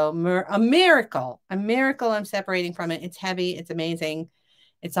this. So a miracle I'm separating from it. It's heavy. It's amazing.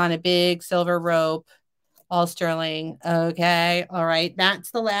 It's on a big silver rope, all sterling. Okay. All right. That's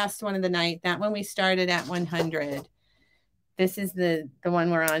the last one of the night. That one we started at 100. This is the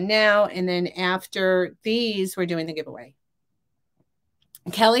one we're on now. And then after these, we're doing the giveaway.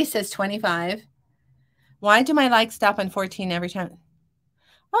 Kelly says 25. Why do my likes stop on 14 every time?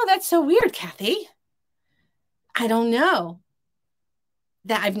 Oh, that's so weird, Kathy. I don't know.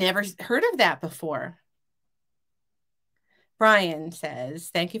 That I've never heard of that before. Brian says,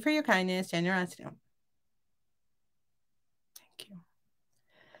 thank you for your kindness, generosity. Thank you.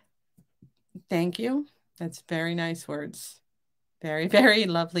 Thank you. That's very nice words. Very, very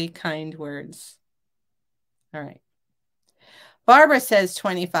lovely, kind words. All right. Barbara says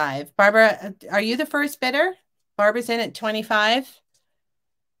 25. Barbara, are you the first bidder? Barbara's in at 25.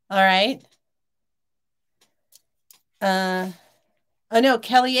 All right. Oh no,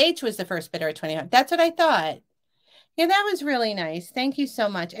 Kelly H was the first bidder at 25. That's what I thought. Yeah, that was really nice. Thank you so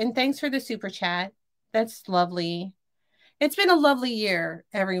much. And thanks for the super chat. That's lovely. It's been a lovely year,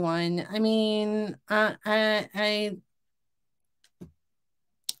 everyone. I mean,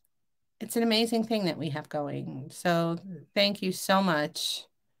 it's an amazing thing that we have going. So thank you so much.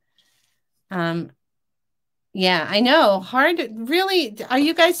 Yeah, I know. Hard. Really, are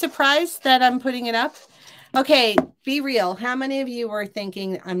you guys surprised that I'm putting it up? Okay, be real. How many of you were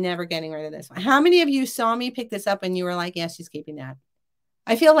thinking, I'm never getting rid of this one? How many of you saw me pick this up and you were like, yeah, she's keeping that?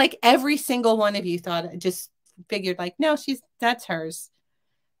 I feel like every single one of you thought, just figured like, no, that's hers.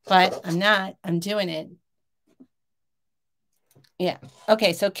 But I'm not. I'm doing it. Yeah.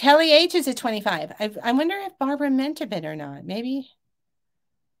 Okay, so Kelly H is at 25. I wonder if Barbara meant a bid or not. Maybe.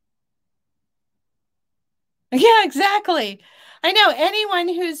 Yeah, exactly. I know anyone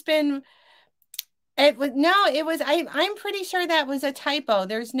who's been it was I'm pretty sure that was a typo.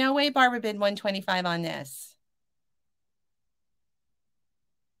 There's no way Barbara bid 125 on this.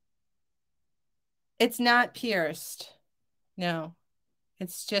 It's not pierced. No.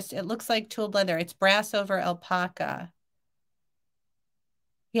 It's just, it looks like tooled leather. It's brass over alpaca.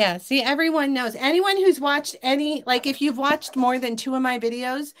 Yeah, see, everyone knows. Anyone who's watched like if you've watched more than 2 of my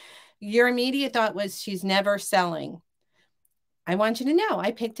videos, your immediate thought was she's never selling. I want you to know,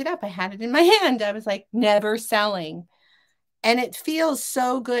 I picked it up. I had it in my hand. I was like, never selling. And it feels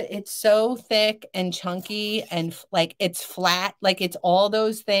so good. It's so thick and chunky and like it's flat, like it's all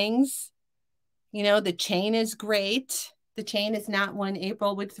those things. You know, the chain is great. The chain is not one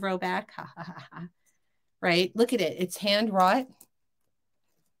April would throw back. Right? Look at it. It's hand wrought.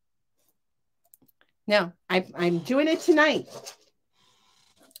 No, I'm doing it tonight.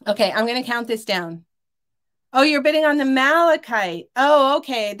 Okay, I'm going to count this down. Oh, you're bidding on the malachite. Oh,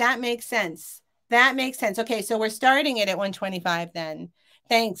 okay. That makes sense. That makes sense. Okay, so we're starting it at 125 then.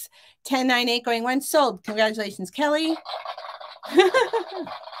 Thanks. 1098 going once, sold. Congratulations, Kelly.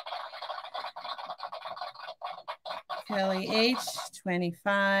 Kelly H,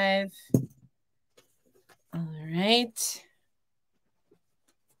 25. All right.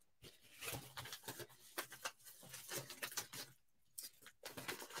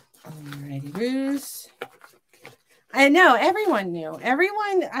 Alrighty, Ruse. I know everyone knew.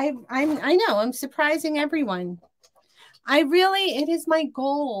 Everyone, I know. I'm surprising everyone. It is my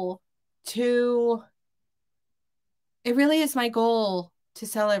goal to. It really is my goal to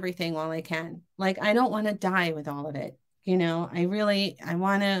sell everything while I can. Like I don't want to die with all of it. You know, I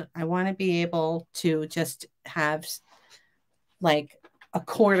want to be able to just have like a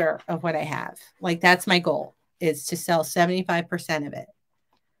quarter of what I have. Like that's my goal is to sell 75% of it.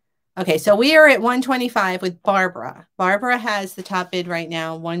 Okay, so we are at 125 with Barbara. Barbara has the top bid right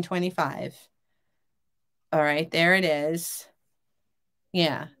now, 125. All right, there it is.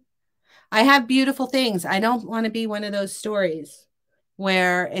 Yeah. I have beautiful things. I don't want to be one of those stories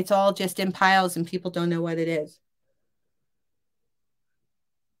where it's all just in piles and people don't know what it is.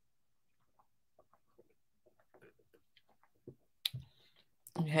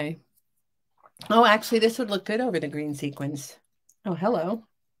 Okay. Oh, actually, this would look good over the green sequins. Oh, hello.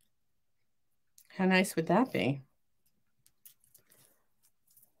 How nice would that be?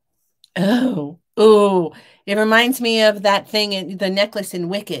 Oh, oh, it reminds me of that thing in the necklace in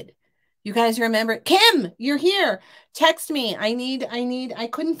Wicked. You guys remember? Kim, you're here. Text me. I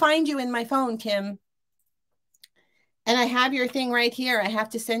couldn't find you in my phone, Kim. And I have your thing right here. I have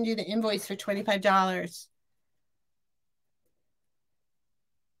to send you the invoice for $25.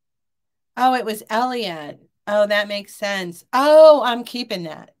 Oh, it was Elliot. Oh, that makes sense. Oh, I'm keeping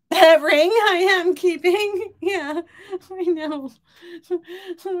that. That ring I am keeping. Yeah, I know.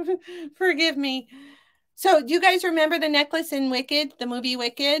 Forgive me. So, do you guys remember the necklace in Wicked, the movie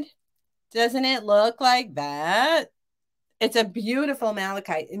Wicked? Doesn't it look like that? It's a beautiful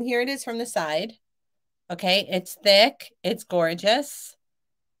malachite. And here it is from the side. Okay, it's thick. It's gorgeous.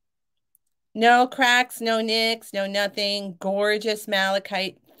 No cracks, no nicks, no nothing. Gorgeous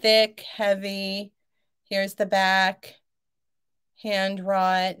malachite, thick, heavy. Here's the back. Hand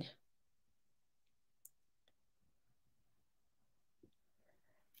wrought.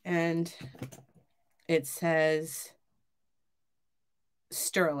 And it says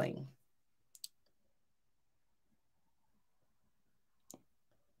sterling.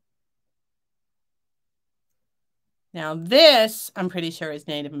 Now this, I'm pretty sure, is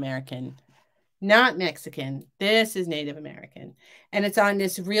Native American, not Mexican. This is Native American. And it's on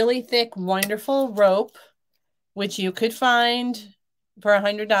this really thick, wonderful rope, which you could find for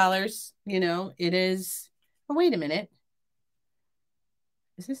 $100. You know, it is. Oh, wait a minute.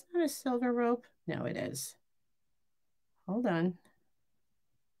 Is this not a silver rope? No, it is. Hold on.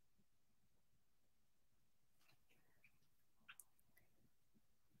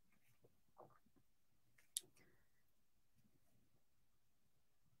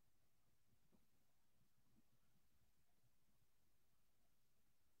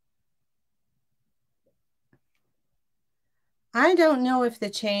 I don't know if the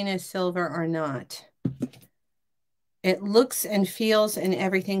chain is silver or not. It looks and feels and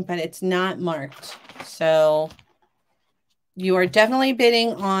everything, but it's not marked. So you are definitely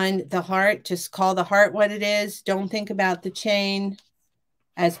bidding on the heart. Just call the heart what it is. Don't think about the chain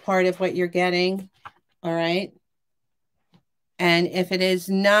as part of what you're getting. All right. And if it is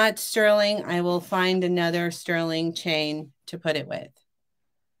not sterling, I will find another sterling chain to put it with.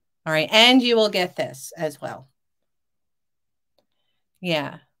 All right. And you will get this as well.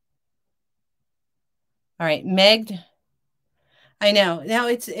 Yeah. All right. Meg. I know. Now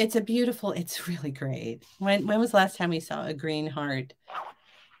it's a beautiful, it's really great. When was the last time we saw a green heart?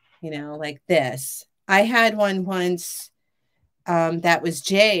 You know, like this. I had one once that was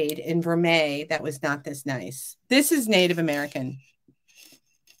jade in vermeil that was not this nice. This is Native American.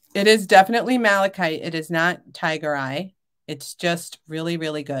 It is definitely malachite. It is not tiger eye. It's just really,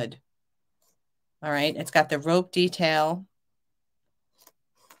 really good. All right. It's got the rope detail.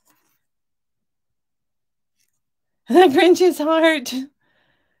 The Grinch's heart.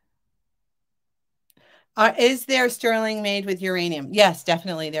 Is there sterling made with uranium? Yes,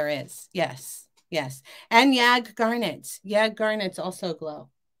 definitely there is. Yes, yes. And yag garnets. Yag garnets also glow.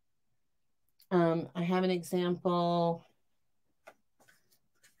 I have an example.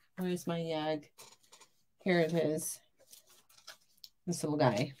 Where's my yag? Here it is. This little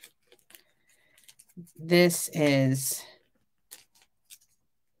guy. This is,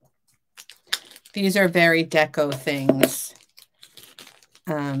 these are very deco things.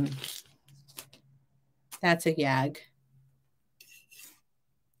 That's a yag.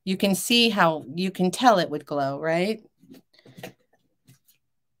 You can see how, you can tell it would glow, right?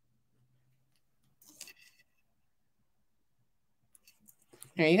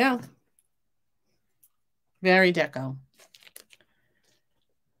 There you go. Very deco.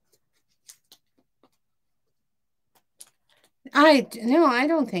 No, I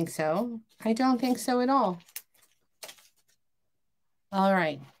don't think so. I don't think so at all. All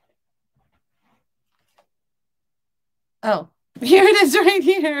right. Oh, here it is right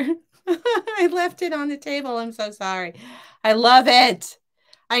here. I left it on the table. I'm so sorry. I love it.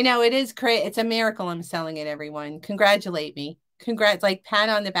 I know it is great. It's a miracle I'm selling it, everyone. Congratulate me. Congrats, like pat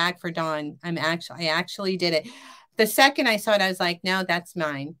on the back for Dawn. I actually did it. The second I saw it, I was like, no, that's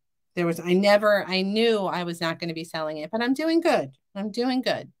mine. I knew I was not going to be selling it, but I'm doing good. I'm doing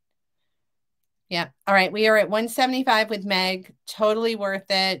good. Yeah. All right. We are at 175 with Meg. Totally worth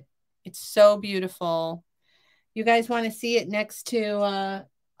it. It's so beautiful. You guys want to see it next to,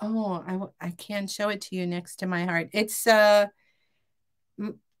 I can't show it to you next to my heart. It's a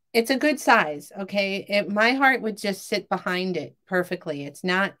good size. Okay. My heart would just sit behind it perfectly. It's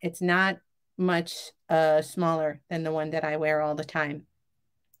not much smaller than the one that I wear all the time.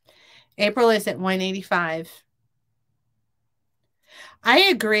 April is at 185. I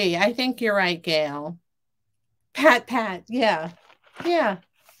agree. I think you're right, Gail. Pat. Yeah. Yeah.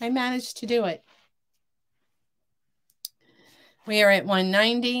 I managed to do it. We are at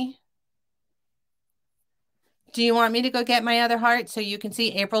 190. Do you want me to go get my other heart so you can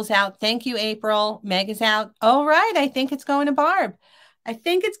see April's out? Thank you, April. Meg is out. All right. I think it's going to Barb. I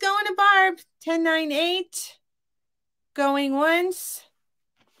think it's going to Barb. 1098. Going once.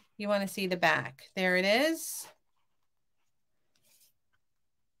 You want to see the back. There it is.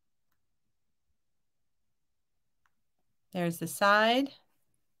 There's the side.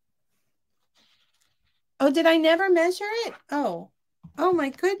 Oh, did I never measure it? Oh my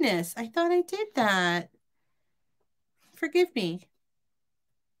goodness. I thought I did that. Forgive me.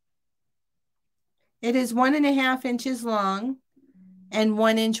 It is 1.5 inches long and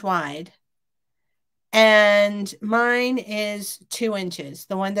 1 inch wide. And mine is 2 inches.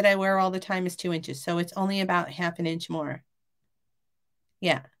 The one that I wear all the time is 2 inches. So it's only about 1/2 inch more.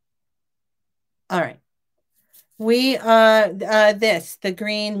 Yeah. All right. We the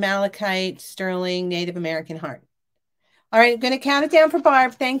green malachite sterling Native American heart. All right, I'm going to count it down for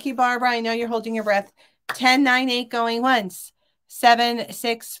Barb. Thank you, Barbara. I know you're holding your breath. 10, 9, 8 going once. 7,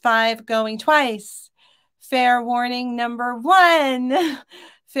 6, 5 going twice. Fair warning number 1.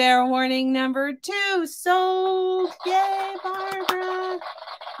 Fair warning number 2. So, yay, Barbara.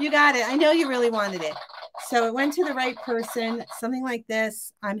 You got it. I know you really wanted it. So it went to the right person. Something like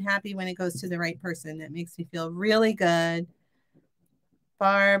this. I'm happy when it goes to the right person. That makes me feel really good.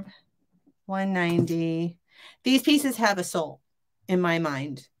 Barb, 190. These pieces have a soul in my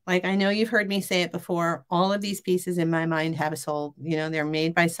mind. Like, I know you've heard me say it before. All of these pieces in my mind have a soul. You know, they're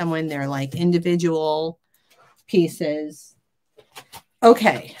made by someone. They're like individual pieces.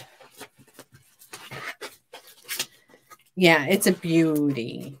 Okay. Yeah, it's a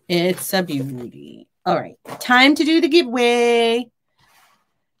beauty. It's a beauty. All right. Time to do the giveaway.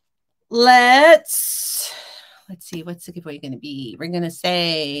 Let's see. What's the giveaway going to be? We're going to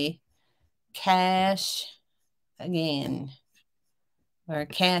say cash again. Or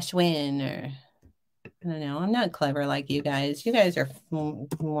cash win, or I don't know. I'm not clever like you guys. You guys are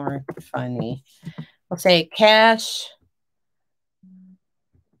more funny. We'll say cash.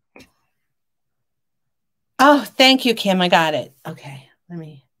 Oh, thank you, Kim. I got it. Okay, let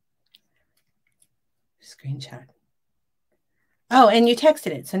me screenshot. Oh, and you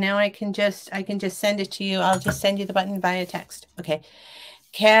texted it, so now I can just send it to you. I'll just send you the button via text. Okay,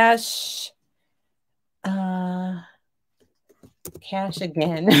 cash. Cash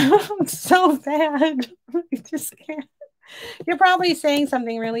again. So bad. I just can't. You're probably saying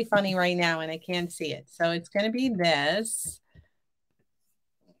something really funny right now and I can't see it. So it's going to be this.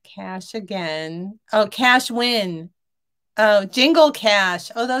 Cash again. Oh, cash win. Oh, jingle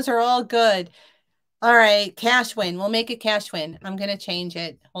cash. Oh, those are all good. All right. Cash win. We'll make it cash win. I'm going to change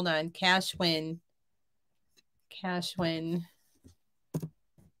it. Hold on. Cash win. Cash win.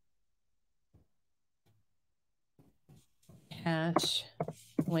 Cash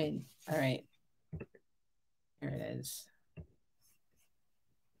win. All right. Here it is.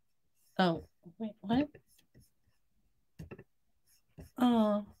 Oh, wait, what?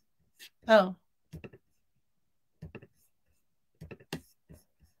 Oh.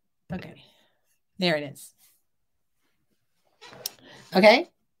 Okay. There it is. Okay.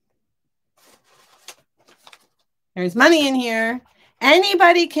 There's money in here.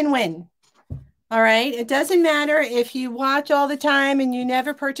 Anybody can win. All right. It doesn't matter if you watch all the time and you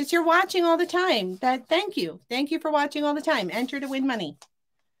never purchase. You're watching all the time. Thank you. Thank you for watching all the time. Enter to win money.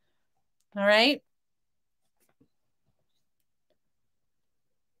 All right.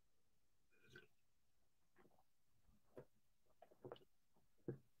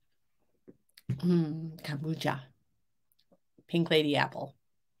 Kombucha. Pink Lady Apple.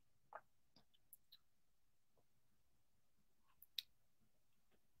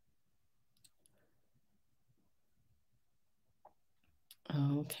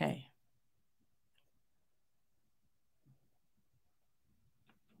 Okay.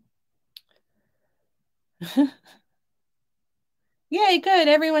 Yay, good.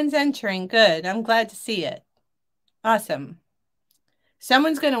 Everyone's entering. Good. I'm glad to see it. Awesome.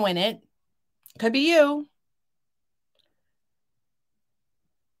 Someone's going to win it. Could be you.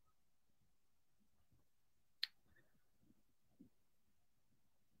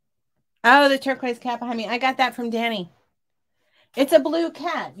 Oh, the turquoise cat behind me. I got that from Danny. It's a blue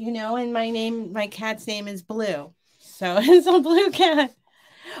cat, you know, and my cat's name is Blue. So it's a blue cat.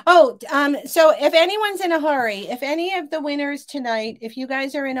 Oh, so if anyone's in a hurry, if any of the winners tonight, if you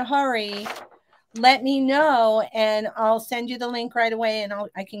guys are in a hurry, let me know and I'll send you the link right away and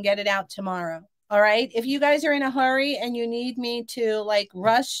I can get it out tomorrow. All right. If you guys are in a hurry and you need me to like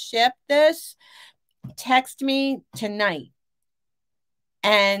rush ship this, text me tonight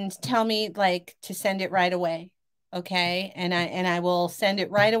and tell me like to send it right away. Okay. And I will send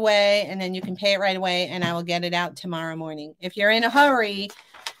it right away and then you can pay it right away and I will get it out tomorrow morning. If you're in a hurry,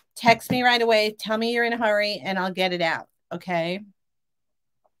 text me right away. Tell me you're in a hurry and I'll get it out. Okay.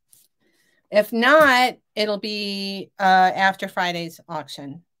 If not, it'll be after Friday's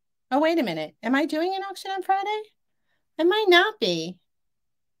auction. Oh, wait a minute. Am I doing an auction on Friday? It might not be.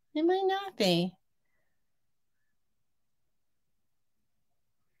 It might not be.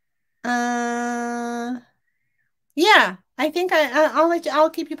 Yeah, I think I'll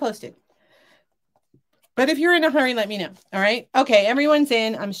keep you posted. But if you're in a hurry, let me know. All right. Okay, everyone's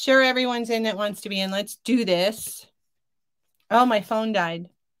in. I'm sure everyone's in that wants to be in. Let's do this. Oh, my phone died.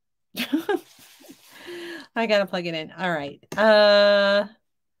 I gotta plug it in. All right.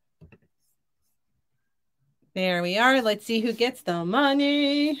 There we are. Let's see who gets the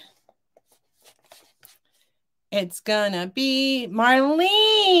money. It's gonna be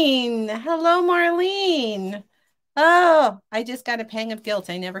Marlene. Hello, Marlene. Oh, I just got a pang of guilt.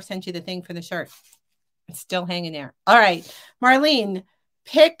 I never sent you the thing for the shirt. It's still hanging there. All right, Marlene,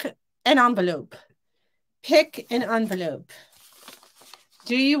 pick an envelope. Pick an envelope.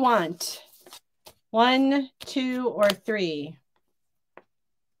 Do you want 1, 2, or 3?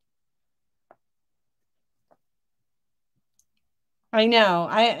 I know.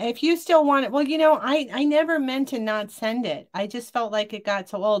 If you still want it, well, you know, I never meant to not send it. I just felt like it got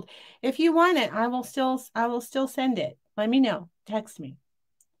so old. If you want it, I will still send it. Let me know. Text me.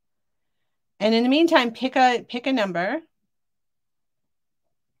 And in the meantime, pick a number.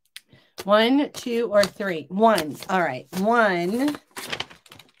 1, 2, or 3. 1. All right. 1.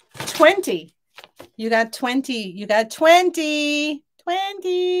 20. You got 20. You got 20.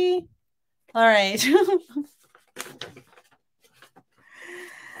 20. All right.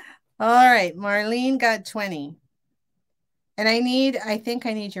 All right. Marlene got 20. And I think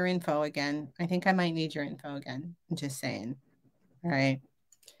I need your info again. I think I might need your info again. I'm just saying. All right.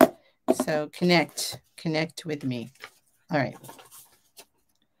 So connect with me. All right.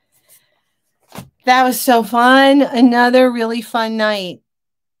 That was so fun. Another really fun night.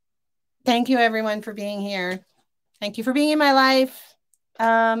 Thank you everyone for being here. Thank you for being in my life.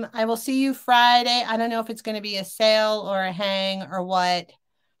 I will see you Friday. I don't know if it's going to be a sale or a hang or what.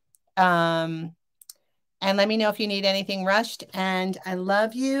 And let me know if you need anything rushed. And I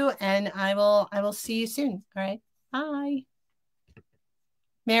love you. And I will see you soon. All right. Bye.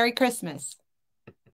 Merry Christmas.